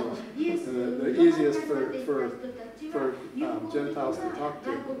it were, the easiest for Gentiles to talk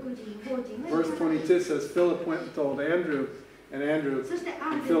to. Verse 22 says, Philip went and told Andrew, and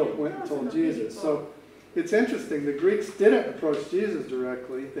Philip went and told Jesus. So it's interesting, the Greeks didn't approach Jesus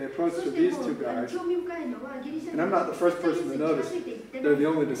directly, they approached these two guys. And I'm not the first person to notice, they're the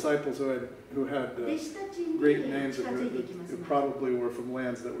only disciples who had Greek names who probably were from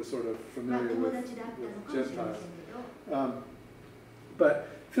lands that were sort of familiar with Gentiles. But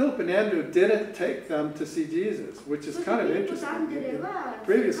Philip and Andrew didn't take them to see Jesus, which is kind of interesting.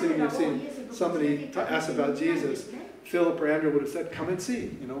 Previously, when you've seen somebody ask about Jesus, Philip or Andrew would have said, come and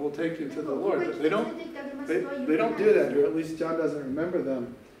see, we'll take you to the Lord. But they don't do that, or at least John doesn't remember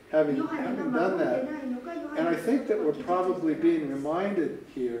them having done that. And I think that we're probably being reminded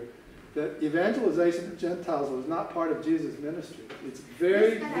here that evangelization of Gentiles was not part of Jesus' ministry. It's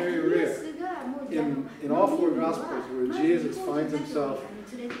very, very rare in all four Gospels where Jesus finds himself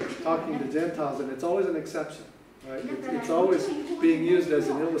talking to Gentiles, and it's always an exception. Right? It's always being used as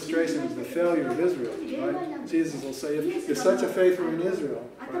an illustration of the failure of Israel. Right? Jesus will say, if such a faith were in Israel,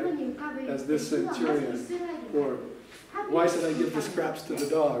 right, as this centurion, or why should I give the scraps to the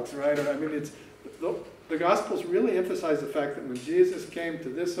dogs? Right? Or, the Gospels really emphasize the fact that when Jesus came to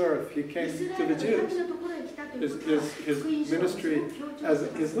this earth, he came to the Jews. His ministry, as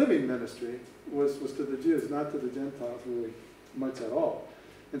his living ministry, was to the Jews, not to the Gentiles really much at all.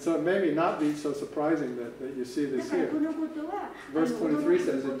 And so it may not be so surprising that you see this here. Verse 23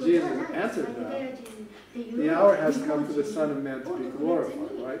 says that Jesus answered them, the hour has come for the Son of Man to be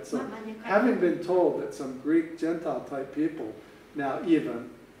glorified, right? So having been told that some Greek Gentile type people now even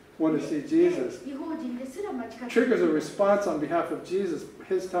want to see Jesus, triggers a response on behalf of Jesus,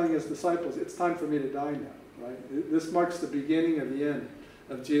 his telling his disciples, it's time for me to die now, right? This marks the beginning of the end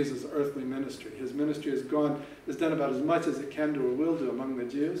of Jesus' earthly ministry. His ministry has done about as much as it can do or will do among the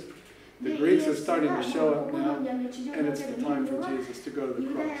Jews. The Greeks are starting to show up now, and it's the time for Jesus to go to the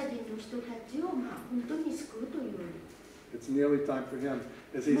cross. It's nearly time for him,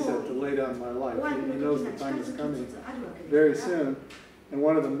 as he said, to lay down my life. He knows the time is coming very soon. And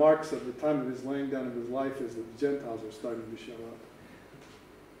one of the marks of the time of his laying down of his life is that the Gentiles are starting to show up.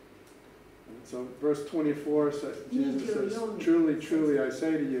 And so verse 24 says, Jesus says, truly, truly, I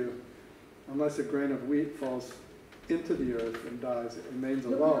say to you, unless a grain of wheat falls into the earth and dies, it remains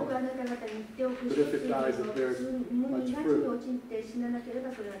alone. But if it dies, it bears much fruit.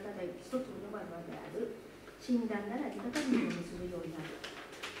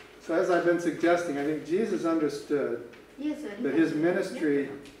 So as I've been suggesting, I think Jesus understood that his ministry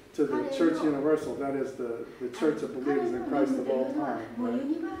to the Church Universal, that is the church of believers in Christ of all time, right,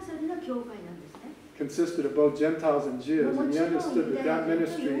 consisted of both Gentiles and Jews, and he understood that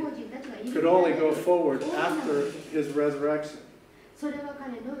ministry could only go forward after his resurrection.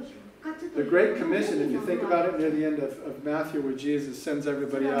 The Great Commission, if you think about it near the end of Matthew, where Jesus sends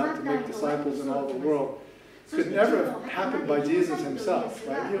everybody out to make disciples in all the world, could never have happened by Jesus himself,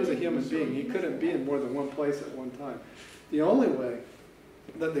 right? He was a human being. He couldn't be in more than one place at one time. The only way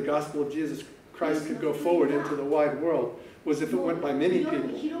that the gospel of Jesus Christ could go forward into the wide world was if it went by many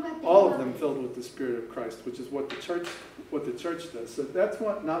people, all of them filled with the Spirit of Christ, which is what the church does. So that's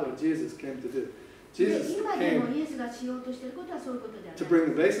not what Jesus came to do. Jesus came to bring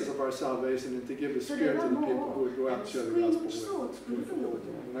the basis of our salvation and to give the Spirit to the people who would go out and share the gospel with.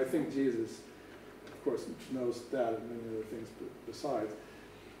 And I think Jesus of course, knows that and many other things besides.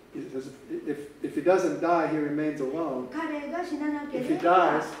 He says, if he doesn't die, he remains alone. 彼が死ななけ If れ he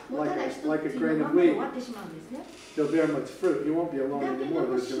ば dies, もうただ一つの like a ま grain ま of で wheat, 終わってしまうんですね。 he'll bear much fruit. He won't be だ alone け anymore. ど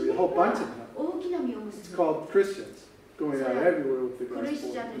も There's 死 going to ね be a ば whole bunch of them. 大きな実を It's 結ぶ。 called Christians, going out everywhere with the クリス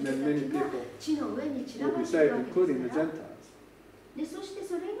gospel. チャンの And 人 then た many ちが people 地の上に散ら will ば be っている saved, わけ including で the すから。 Gentiles. でそして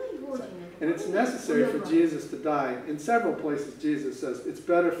それが違法人のとこ And ろ it's に necessary 及 for ぶわけ Jesus to die. In several places, Jesus says, it's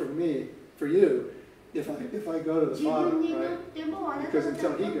better for me, for you, if I go to the 自 Father, 分にと right? ってもあなた Because 方にと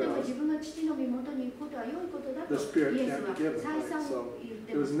until っ he ても goes, 自分の父の身元に行くことは良いことだ the と Spirit イエス can't は be given, 再 right? 三 So 言っ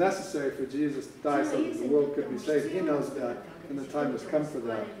て it ま was す。 necessary for Jesus to die so that the world could be saved. He knows that, and the time has come for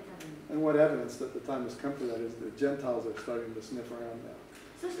that. And what evidence that the time has come for that is the Gentiles are starting to sniff around now.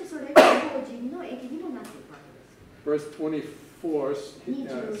 そしてそれが違法人の益にもなっていくわけです。 Verse 24,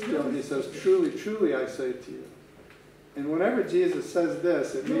 still he says, truly, truly I say to you. And whenever Jesus says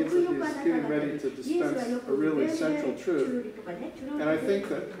this, it means that he's getting ready to dispense a really central truth. And I think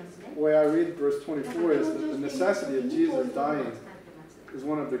that the way I read verse 24 is that the necessity of Jesus dying is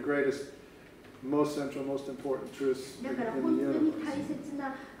one of the greatest, most central, most important truths in だから the 本当に universe. 大切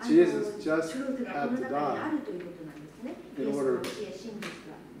な Jesus ト just ゥルースが had この to 中に die あるということなんですね。 in イエスの order 教え、真実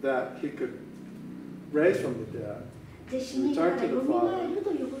が。 that he could raise from the dead, で死にから蘇る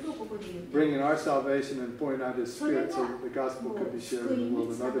ということをここで言っています。 bringing our salvation and pouring out his Spirit so that the gospel could be shared in the world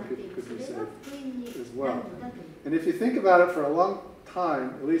and other people could be saved as well. And if you think about it for a long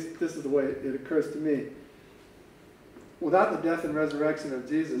time, at least this is the way it occurs to me, without the death and resurrection of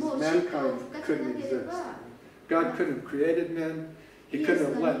Jesus, mankind couldn't exist. God couldn't have created men. He couldn't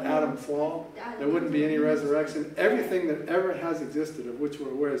have let Adam fall. There wouldn't be any resurrection. Everything that ever has existed, of which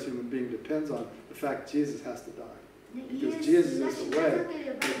we're aware as human beings, depends on the fact Jesus has to die. Because Jesus is the way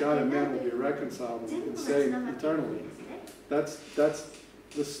that God and man will be reconciled and saved eternally. That's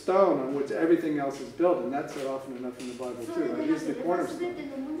the stone on which everything else is built, and that's said often enough in the Bible too. Right? He's the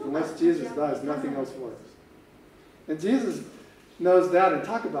cornerstone. Unless Jesus dies, nothing else works. And Jesus knows that, and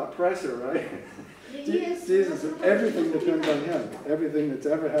talk about pressure, right? Jesus, everything depends on him. Everything that's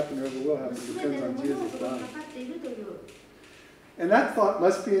ever happened or ever will happen depends on Jesus dying. And that thought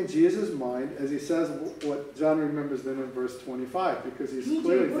must be in Jesus' mind as he says what John remembers then in verse 25, because he's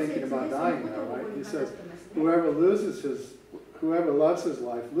clearly thinking about dying now, right? He says, whoever loves his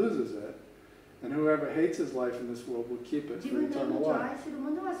life loses it, and whoever hates his life in this world will keep it for eternal life.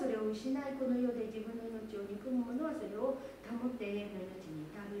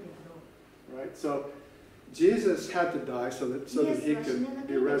 Right? So Jesus had to die so that he could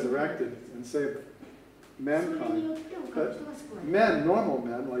be resurrected and save mankind. But men, normal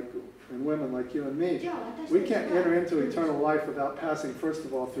men, and women like you and me, we can't enter into eternal life without passing, first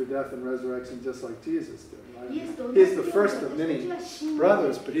of all, through death and resurrection, just like Jesus did. Right? He's the first of many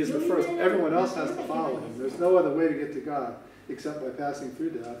brothers, but he's the first. Everyone else has to follow him. There's no other way to get to God except by passing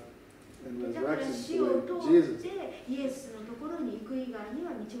through death and resurrection the way Jesus did.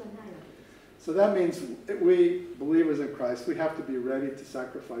 So that means we, believers in Christ, we have to be ready to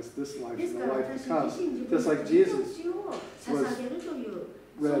sacrifice this life and the life to come. Just like Jesus was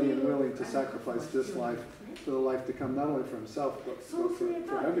ready and willing to sacrifice this life for the life to come, not only for himself, but for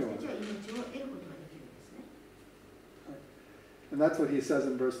everyone. And that's what he says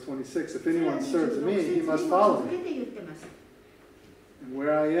in verse 26. If anyone serves me, he must follow me. And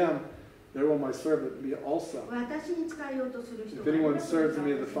where I am, there will my servant be also. If anyone serves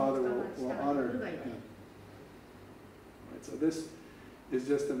me, the Father will honor him. Right, so this is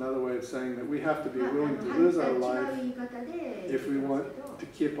just another way of saying that we have to be willing to lose our life if we want to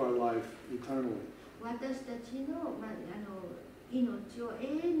keep our life eternally. We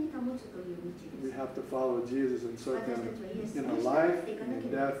have to follow Jesus and serve him in our life,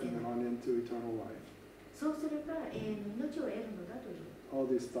 in death, and then on into eternal life. All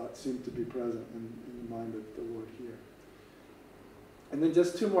these thoughts seem to be present in the mind of the Lord here. And then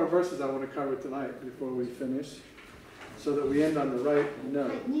just two more verses I want to cover tonight before we finish, so that we end on the right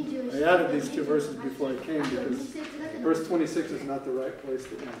note. I added these two verses before I came because verse 26 is not the right place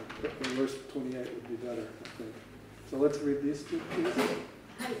to end, but verse 28 would be better, I think. So let's read these two, please.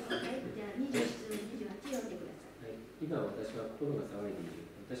 今私は心が騒いでいる。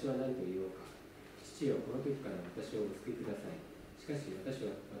私は何と言おうか。父よ、この時から私をお救いください。しかし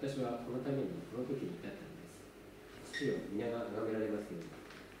私はこのためにこの時に至ったのです。父よ、皆が崇められますよう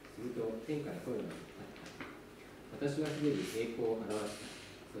に。すると天から声があった。私はすでに栄光を表した。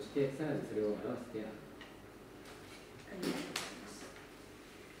そしてさらにそれを表すである。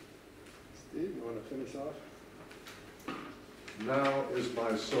Steve, you want to finish off? Now is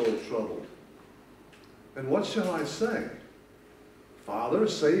my soul troubled. And what shall I say? Father,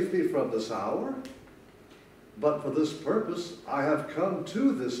 save me from this hour? But for this purpose I have come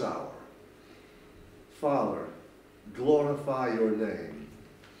to this hour. Father, glorify your name.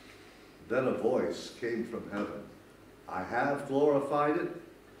 Then a voice came from heaven. I have glorified it,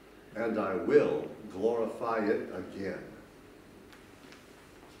 and I will glorify it again.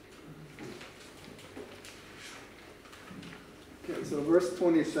 Okay, so verse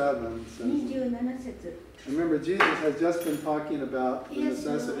 27 says, 27節 remember, Jesus has just been talking about the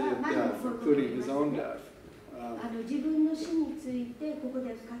necessity of death, including his own death. 自分の死についてここで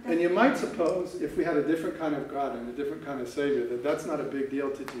語って And you might suppose, if we had a different kind of God and a different kind of Savior, that that's not a big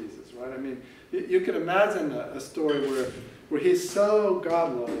deal to Jesus, right? I mean, you can imagine a story where he's so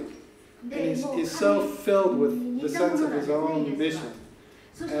godlike, and he's so filled with the sense of his own mission,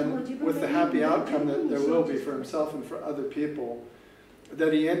 and with the happy outcome that there will be for himself and for other people,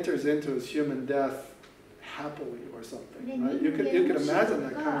 that he enters into his human death happily or something, right? You could imagine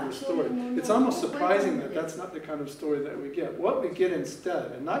that kind of a story. It's almost surprising that that's not the kind of story that we get. What we get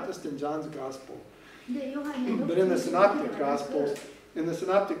instead, and not just in John's Gospel, but in the Synoptic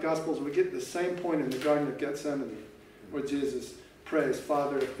Gospels, we get the same point in the Garden of Gethsemane, where Jesus prays,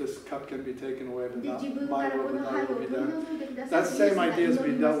 Father, if this cup can be taken away, but not my will, but thy will be done. That same idea is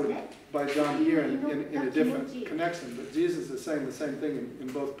being dealt with by John here in a different connection, but Jesus is saying the same thing in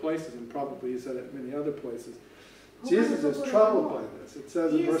both places, and probably he said it in many other places. Jesus is troubled by this. It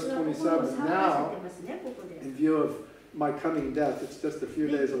says in verse 27, now, in view of my coming death, it's just a few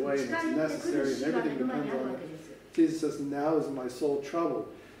days away, and it's necessary, and everything depends on it. Jesus says, now is my soul troubled.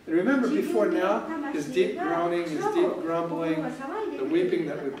 And remember, before now, his deep groaning, his deep grumbling, the weeping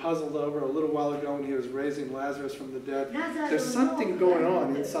that we puzzled over a little while ago when he was raising Lazarus from the dead. There's something going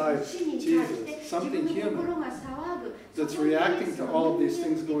on inside Jesus, something human, that's reacting to all of these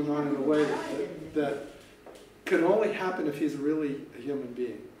things going on in a way that can only happen if he's really a human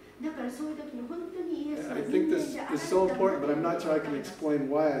being. I think this is so important, but I'm not sure I can explain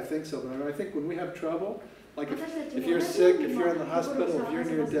why I think so. But I think when we have trouble, like if you're sick, if you're in the hospital, if you're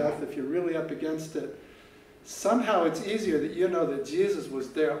near death, if you're really up against it, somehow it's easier that you know that Jesus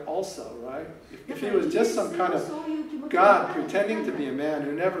was there also, right? If he was just some kind of God pretending to be a man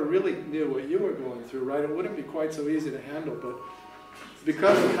who never really knew what you were going through, right, it wouldn't be quite so easy to handle. But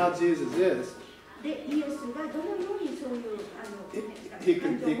because of how Jesus is, he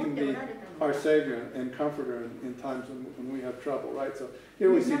can be our Savior and Comforter in times when we have trouble, right? So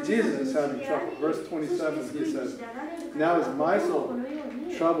here we see Jesus is having trouble. Verse 27, he says, now is my soul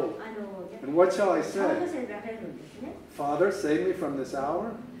troubled. And what shall I say? Father, save me from this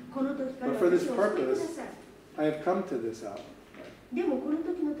hour? But for this purpose, I have come to this hour. Right?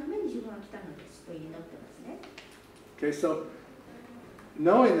 Okay, so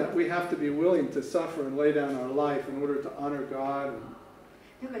knowing that we have to be willing to suffer and lay down our life in order to honor God and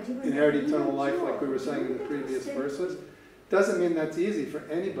inherit eternal life, like we were saying in the previous verses, doesn't mean that's easy for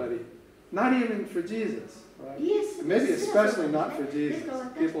anybody, not even for Jesus. Right? Maybe especially not for Jesus.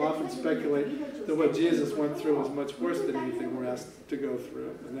 People often speculate that what Jesus went through was much worse than anything we're asked to go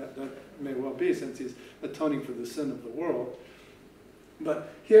through, and that may well be, since he's atoning for the sin of the world.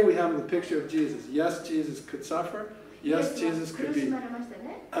 But here we have the picture of Jesus. Yes, Jesus could suffer. Yes, Jesus could be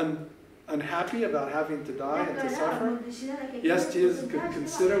unhappy about having to die and to suffer. Yes, Jesus could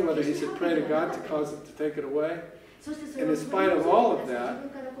consider whether he should pray to God to cause it to take it away. And in spite of all of that,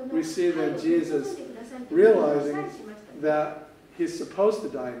 we see that Jesus, realizing that he's supposed to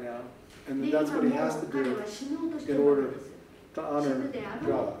die now, and that that's what he has to do in order to honor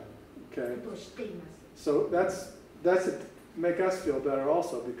God. Okay? So that's it. Make us feel better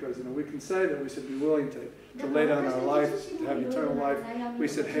also, because we can say that we should be willing to lay down our life, to have eternal life. We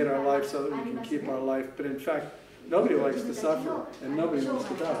should hate our life so that we can keep our life. But in fact, nobody likes to suffer, and nobody wants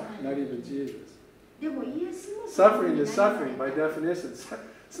to die, not even Jesus. Suffering is suffering by definition.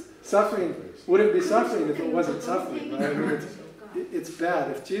 Suffering wouldn't be suffering if it wasn't suffering, right? I mean, it's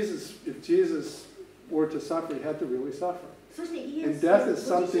bad. If Jesus were to suffer, he had to really suffer. And death is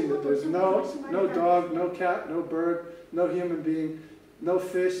something that there's no dog, no cat, no bird, no human being, no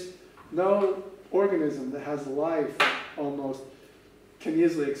fish, no organism that has life almost can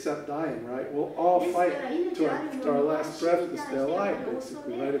easily accept dying, right? We'll all fight to our last breath to stay alive,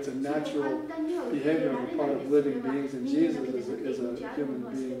 basically, right? It's a natural behavior on the part of living beings, and Jesus is a human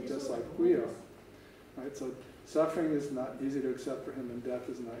being just like we are, right? So suffering is not easy to accept for him, and death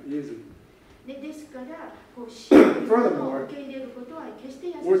is not easy. Furthermore,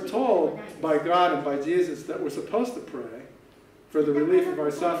 we're told by God and by Jesus that we're supposed to pray for the relief of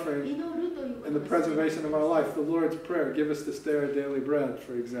our suffering and the preservation of our life. The Lord's Prayer, give us this day our daily bread,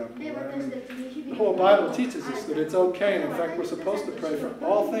 for example. Right? I mean, the whole Bible teaches us that it's okay, and in fact we're supposed to pray for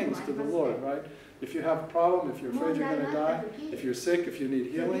all things to the Lord, right? If you have a problem, if you're afraid you're going to die, if you're sick, if you need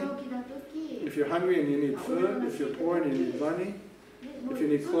healing, if you're hungry and you need food, if you're poor and you need money, if you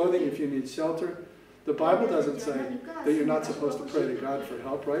need clothing, if you need shelter, the Bible doesn't say that you're not supposed to pray to God for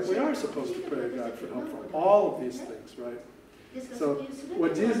help, right? We are supposed to pray to God for help for all of these things, right? So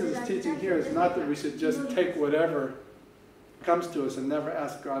what Jesus is teaching here is not that we should just take whatever comes to us and never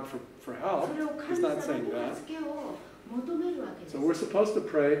ask God for help. He's not saying that. So we're supposed to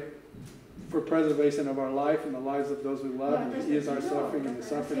pray for preservation of our life and the lives of those we love, and to ease our suffering and the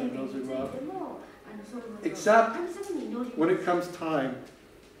suffering of those we love. Except when it comes time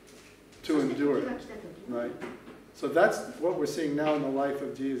to endure, right? So that's what we're seeing now in the life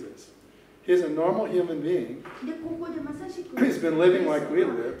of Jesus. He's a normal human being. He's been living like we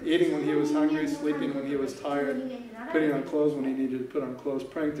lived, eating when he was hungry, sleeping when he was tired, putting on clothes when he needed to put on clothes,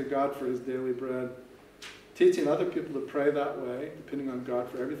 praying to God for his daily bread, teaching other people to pray that way, depending on God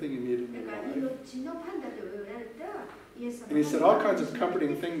for everything you need in your life. And he said all kinds of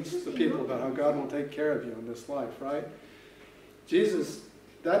comforting things to people about how God will take care of you in this life, right? Jesus,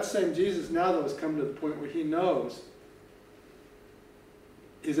 that same Jesus now though has come to the point where he knows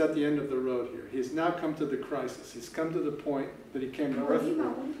he's at the end of the road here. He's now come to the crisis. He's come to the point that he came to earth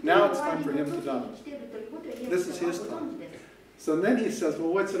for. Now it's time for him to die. This is his time. So then he says,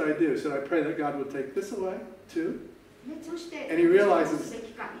 well, what should I do? Should I pray that God would take this away too? And he realizes,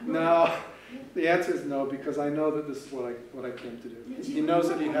 no, the answer is no, because I know that this is what I came to do. He knows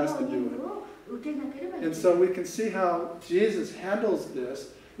that he has to do it. And so we can see how Jesus handles this,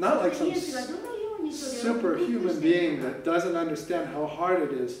 not like some superhuman being that doesn't understand how hard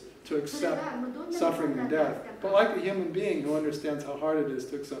it is to accept suffering and death, but like a human being who understands how hard it is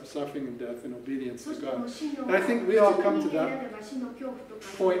to accept suffering and death in obedience to God. And I think we all come to that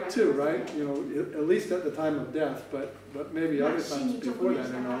point too, right? You know, at least at the time of death, but maybe other times before that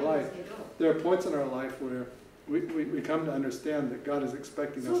in our life. There are points in our life where we come to understand that God is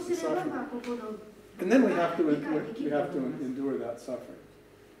expecting us to suffer. And then we have to endure that suffering.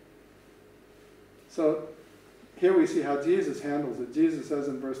 So here we see how Jesus handles it. Jesus says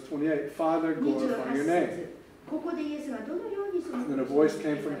in verse 28, Father, glorify your name. And then a voice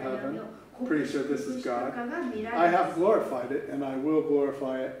came from heaven. Pretty sure this is God. I have glorified it, and I will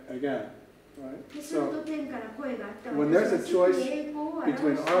glorify it again. Right? So when there's a choice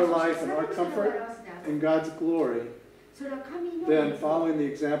between our life and our comfort and God's glory, then following the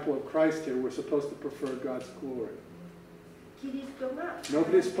example of Christ here, we're supposed to prefer God's glory.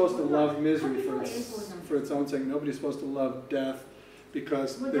 Nobody's supposed to love misery for its own sake. Nobody's supposed to love death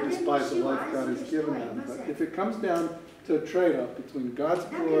because they despise the life God has given them. But if it comes down to a trade-off between God's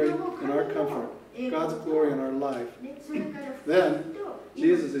glory and our comfort, God's glory and our life, then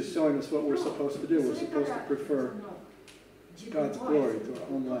Jesus is showing us what we're supposed to do. We're supposed to prefer God's glory to our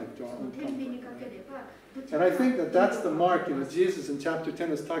own life, to our own comfort. And I think that that's the mark. You know, Jesus in chapter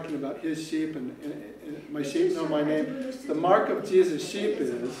 10 is talking about his sheep, and my sheep know my name. The mark of Jesus' sheep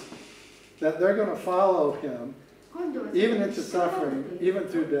is that they're going to follow him, even into suffering, even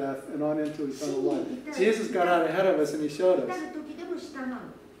through death, and on into eternal life. Jesus got out ahead of us and he showed us.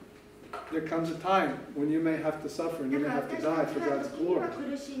 There comes a time when you may have to suffer and you may have to die for God's glory.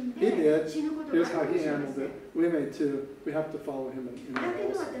 He did. Here's how he handled it. We may too. We have to follow him in that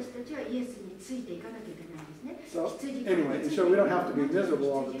also. So anyway, and so we don't have to be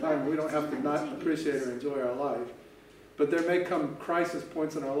miserable all the time. We don't have to not appreciate or enjoy our life. But there may come crisis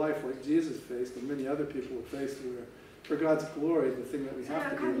points in our life like Jesus faced and many other people have faced where for God's glory, the thing that we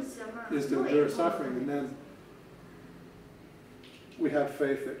have to do is to endure suffering, and then we have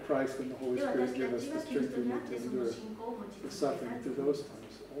faith that Christ and the Holy Spirit give us the strength we need to endure the suffering through those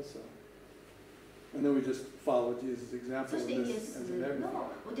times also. And then we just follow Jesus' example of this as in everything.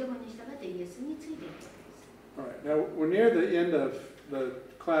 All right, now we're near the end of the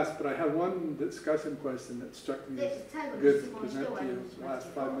class, but I have one discussion question that struck me as good to present to you in the last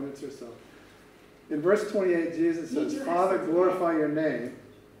 5 minutes or so. In verse 28, Jesus says, Father, glorify your name.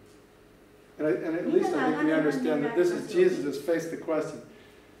 And at least I think we understand that this is Jesus who's faced the question,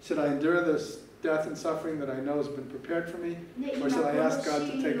 should I endure this death and suffering that I know has been prepared for me, or should I ask God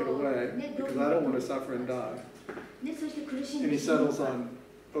to take it away because I don't want to suffer and die? And he settles on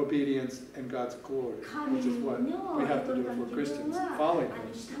obedience and God's glory, which is what we have to do if we're Christians, following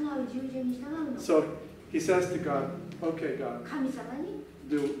him. So he says to God, okay, God,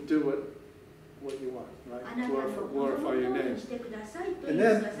 do what you want, right? Glorify your name. And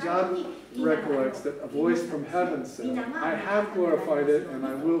then John recollects that a voice from heaven said, I have glorified it and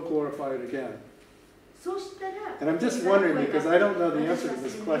I will glorify it again. And I'm just wondering, because I don't know the answer to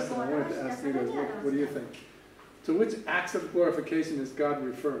this question, I wanted to ask you guys, what do you think? To which acts of glorification is God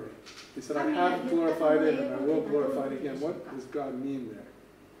referring? He said, I have glorified it and I will glorify it again. What does God mean there?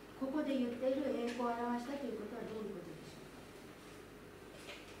 ここで言っている栄光を表したということはどういうことでしょ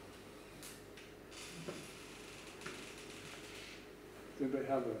うか。 Does anybody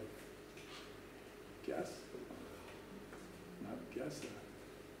have a guess? Not a guess.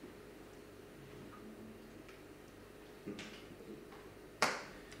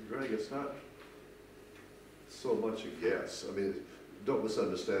 Greg, it's not so much a guess. I mean, don't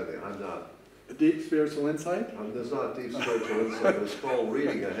misunderstand me. I'm not. A deep spiritual insight? There's not deep spiritual insight. It's called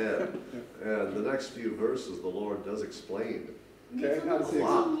reading ahead. And the next few verses, the Lord does explain. で、その後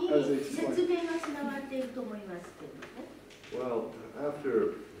How に does he explain? 説明がつながっていると思いますけどね。Well,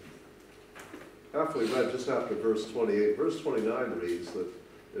 after we read just after verse 28, verse 29 reads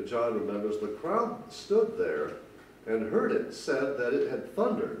that John remembers the crowd stood there and heard it said that it had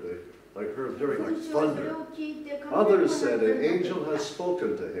thundered, like hearing like 群衆はそれ thunder. を聞いて、 Others said an angel has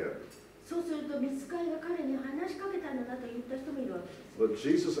spoken to him. そうすると、御使いが彼に話しかけたのだと言った人もいるわけです。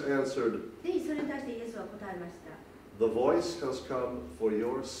 But Jesus answered, で、それに対してイエスは答えました。 The voice has come for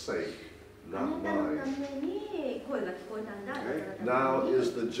your sake, あ not なたのた mine. めに声が聞こえたんだ。あなた Now のために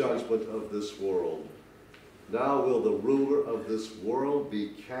is the judgment of this world. Now will the ruler of this world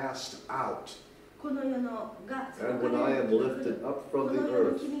be cast out. この世のが、 And when I am lifted up こ from の the 世の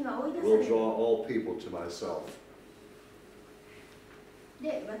earth, 君が追い出さ will れ draw all people to myself.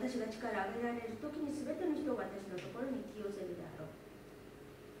 で、私が力を上げられる時に全ての人を私のところに引き寄せるであろう。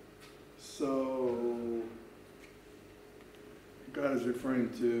 So, God is referring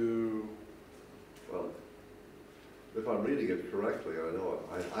to, Well, if I'm reading it correctly, I know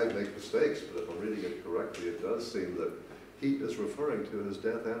I make mistakes, but if I'm reading it correctly, it does seem that he is referring to his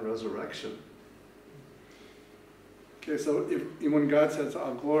death and resurrection. okay, so when God says,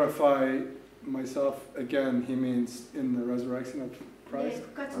 I'll glorify myself again, he means in the resurrection of で、 Christ?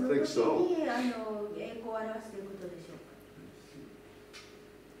 復活の時 I think so. に栄光を表すということでしょう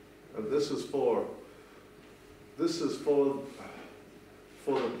か。 And this is for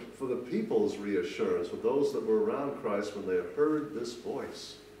the people's reassurance, for those that were around Christ when they heard this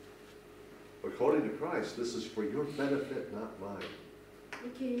voice. According to Christ, this is for your benefit, not mine. で、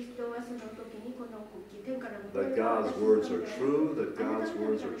キリストはその時にこの天からの声 That が God's 私の words ため are である true, that あなた God's の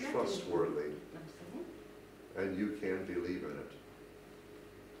words た are めだと言って trustworthy, ましたね。 and you can believe in it.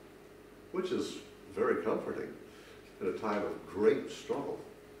 Which is very comforting in a time of great struggle.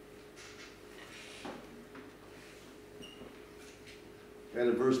 And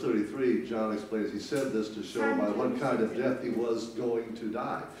in verse 33, John explains, he said this to show by what kind of death he was going to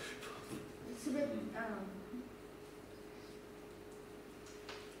die. すべて、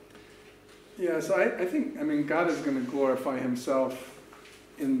Yeah, so I think, God is going to glorify himself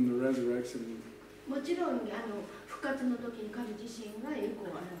in the resurrection. もちろん復活の時に彼自身が栄光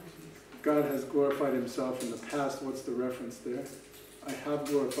を表します。 God has glorified himself in the past. What's the reference there? I have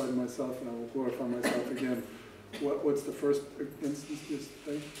glorified myself and I will glorify myself again. What's the first instance of this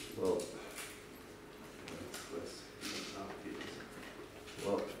thing? Well,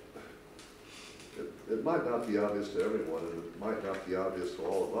 it might not be obvious to everyone, and it might not be obvious to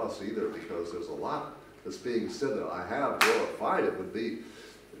all of us either, because there's a lot that's being said that I have glorified. It would be,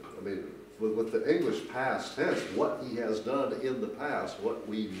 with the English past tense, what he has done in the past, what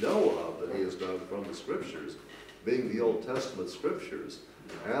we know of that he has done from the Scriptures, being the Old Testament Scriptures,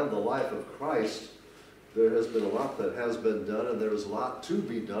 and the life of Christ, there has been a lot that has been done, and there is a lot to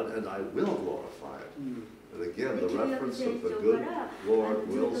be done, and I will glorify it. And again, the reference that the good Lord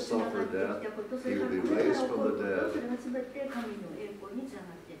will suffer death, he will be raised from the dead,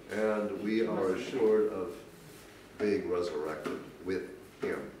 and we are assured of being resurrected with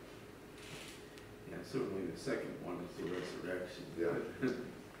him. Yeah, certainly the second one is the resurrection. Yeah.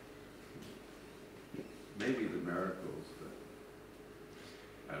 Maybe the miracles,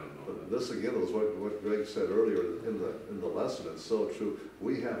 but I don't know. But this again was what Greg said earlier in the lesson. It's so true.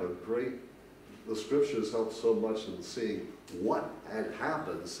 We have the Scriptures help so much in seeing what had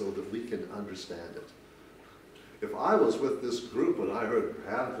happened so that we can understand it. If I was with this group and I heard,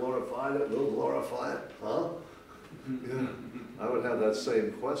 have glorified it, will glorify it, huh? Yeah, I would have that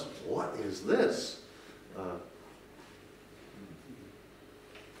same question. What is this? Could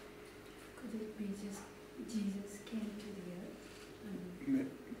it be just Jesus came to the earth?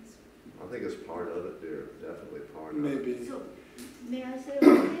 I think it's part of it, dear. Definitely part of it. Maybe. So, may I say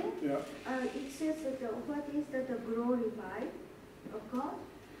one thing? Yeah. It says that what is that glorify of God?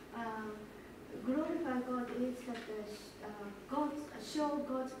 Glorify God is that show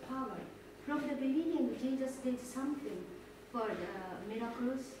God's power. From the beginning, Jesus did something for the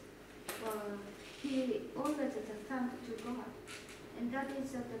miracles, he always thanked to God. And that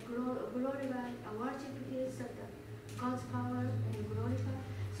is the glorify, worship is God's power and glorify.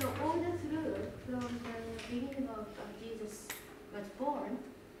 So all the through, from the beginning of Jesus was born,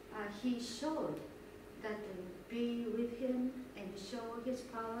 he showed that be with him and show his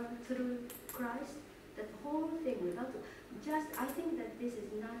power through Christ. That whole thing, not just, I think that this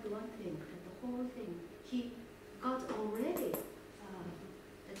is not one thing, but the whole thing. God already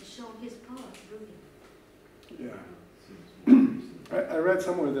that show his power through him. Yeah. I read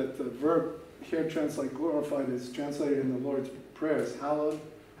somewhere that the verb here translated glorified is translated in the Lord's prayers. Hallowed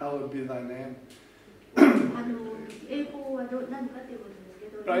be thy name. 英語は何かということで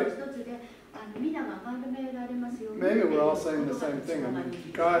すけど、Right. 一つで皆が崇められますように。 Maybe we're all saying the same thing. I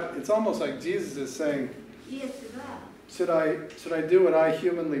mean, God, it's almost like Jesus is saying, イエスが should I do what I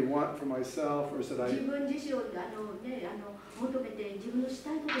humanly want for myself, or should I 自分自身を求めて自分のし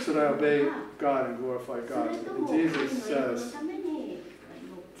たいことをす should る I の obey か、 God and glorify そ God? れと And も神の Jesus 栄光の says, ために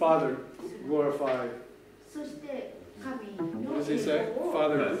Father, glorify. そして神の What does he 栄 say? 光を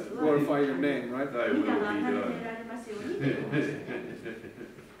Father, glorify your name, right? Thy will 皆 be が崇め done. られますようにということですね。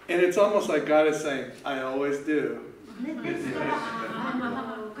 And it's almost like God is saying, I always do. ね、ですから神様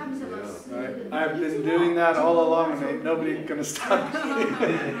は Right? I've been doing that all along, and ain't nobody gonna stop me.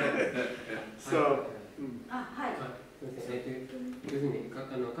 So, あ、はい。すみません、要するに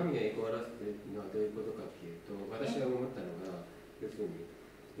神の栄光を表すというのはどういうことかっていうと、私が思ったのが、要す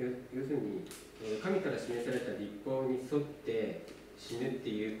るに神から示された律法に沿って死ぬって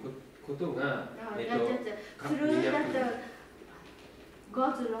いうことが、through that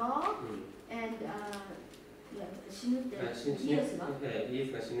God's law and 死ぬってイエスが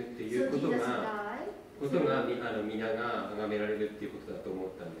死ぬっていうことが皆が崇められるっていうことだと思っ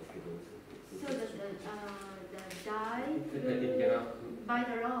たんですけど。So the die by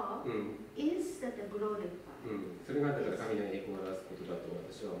the law is the glorified. それがだから神の栄光を表すことだと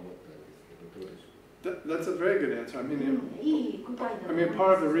私は思ったんですけど、どうでしょう。 that's a very good answer. I mean, いい答えだと I 思い mean, ま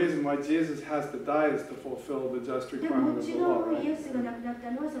part of す。 the reason why Jesus has to die is to fulfill the just でも requirement も of ち the ろ law, んイエ right? スが亡くなった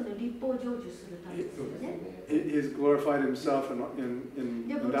のはその立法を成就するためですよね。 He's glorified himself in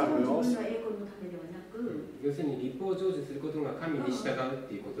でも that ちろ way ん also. 自分の栄光のためではなく、要するに立法を成就することが神に従うっ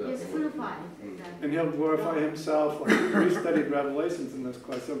ていうことだと Yes, 思う。 glorified. And he'll glorify himself. Like we studied Revelations in this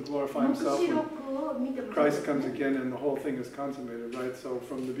class. He'll glorify 黙 himself 示 when 録を見てもそうで Christ す comes ね。 again and the whole thing is consummated, right? So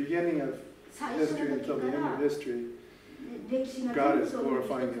from the beginning of 最初 history の時 until か the end ら of history, 歴史が God 全部 is そういう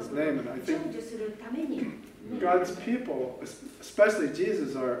glorifying 一 his つ name. And I 成 think 就するために、 God's people, especially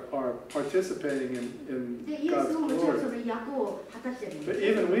Jesus, are participating in でイエス God's ももちろん glory. その役を果たしてるんで But す。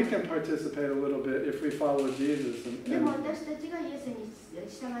 even we can participate a little bit if we follow Jesus. でも And 私たちがイエスに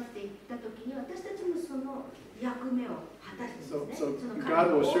従っていったときに私たちもその役目を果たしてるんです so ね。その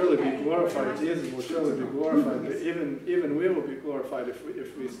God will 神 surely の be 大いなる glorified. Jesus will surely be glorified. But even we will be glorified if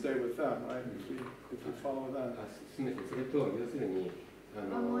we stay with them, right? If we follow them. すみません、それと要するにOne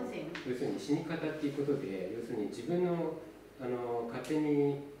more thing. 要するに死に方っていうことで、要するに自分の勝手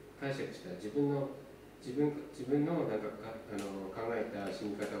に解釈した自分のなんか考えた死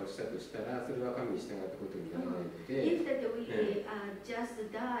に方をしたとしたら、それは神に従ったことにならないので、 If that we just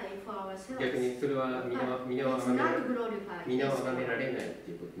die for ourselves, 逆にそれは皆を it's 崇め not glorified. 皆を崇められないっ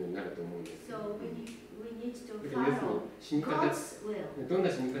ていうことになると思うんですよ。 So we need to だから要する follow に死に方、 God's will. どんな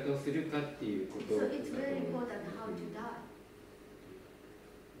死に方をするかっていうことだ So と it's 思 very うんです。 important how to die.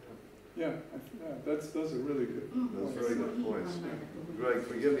 Yeah, those are really good. Those are very good points. Greg,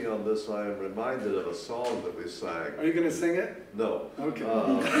 forgive me on this. I am reminded of a song that we sang. Are you going to sing it? No. Okay.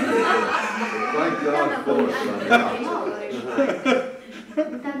 Thank God for it. I'm not.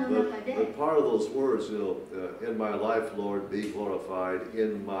 歌の中 But で part of those words, in my life, Lord, be glorified.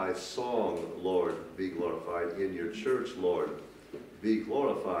 In my song, Lord, be glorified. In your church, Lord, be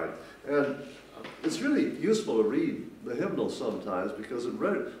glorified. And it's really useful to read the hymnal sometimes because it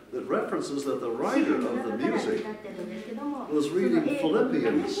references that the writer of the music was reading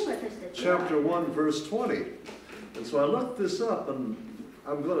Philippians chapter 1, verse 20. And so I looked this up, and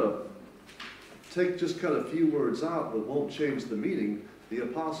I'm going to take just kind of a few words out, but won't change the meaning. The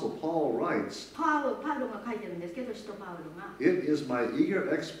Apostle Paul writes, パウロが書いてるんですけど、使徒パウロが It is my eager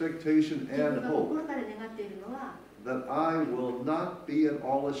expectation 自 and 分が hope 心から願っているのは that I will not be at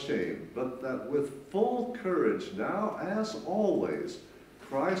all ashamed, but that with full courage, now as always,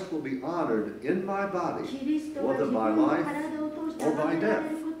 Christ will be honored in my body, キリストが whether 自 by 分の life 体を通して or by 崇めら death. れ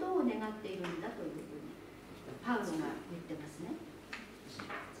ることを願っているんだというふうにパウロが言ってますね。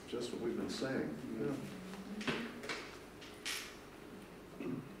 Just what we've been saying.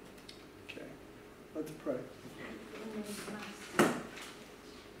 Okay. Let's pray. お願いします。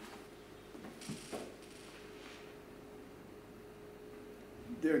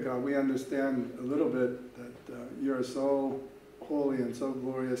Dear God, we understand a little bit that you're so holy and so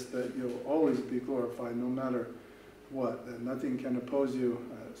glorious that you'll always be glorified no matter what, that nothing can oppose you,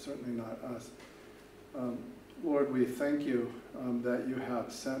 certainly not us. Lord, we thank you that you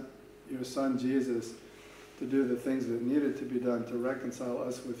have sent your Son Jesus to do the things that needed to be done to reconcile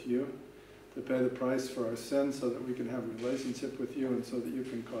us with you, to pay the price for our sins so that we can have a relationship with you and so that you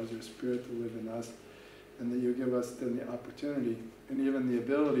can cause your Spirit to live in us, and that you give us then the opportunity and even the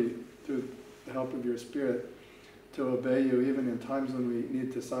ability, through the help of your Spirit, to obey you even in times when we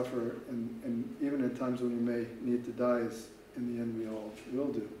need to suffer and even in times when we may need to die, as in the end we all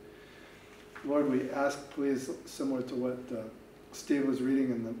will do. Lord, we ask, please, similar to what Steve was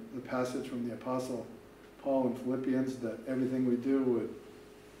reading in the passage from the Apostle Paul in Philippians, that everything we do would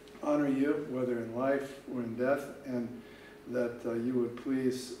honor you, whether in life or in death, and that you would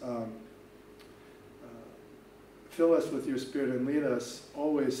please fill us with your Spirit and lead us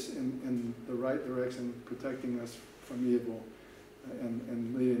always in the right direction, protecting us from evil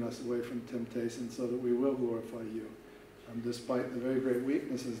and leading us away from temptation so that we will glorify you, despite the very great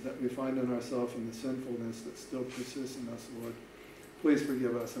weaknesses that we find in ourselves and the sinfulness that still persists in us, Lord. Please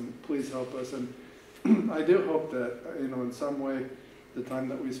forgive us and please help us. And I do hope that, in some way, the time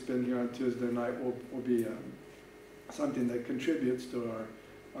that we spend here on Tuesday night will be something that contributes to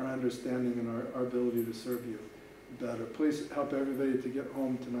our understanding and our ability to serve you better. Please help everybody to get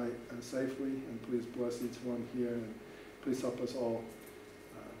home tonight safely, and please bless each one here, and please help us all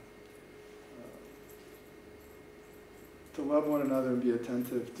to love one another and be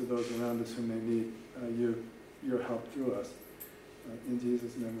attentive to those around us who may need your help through us. In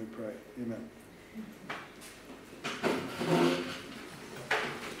Jesus' name we pray. Amen.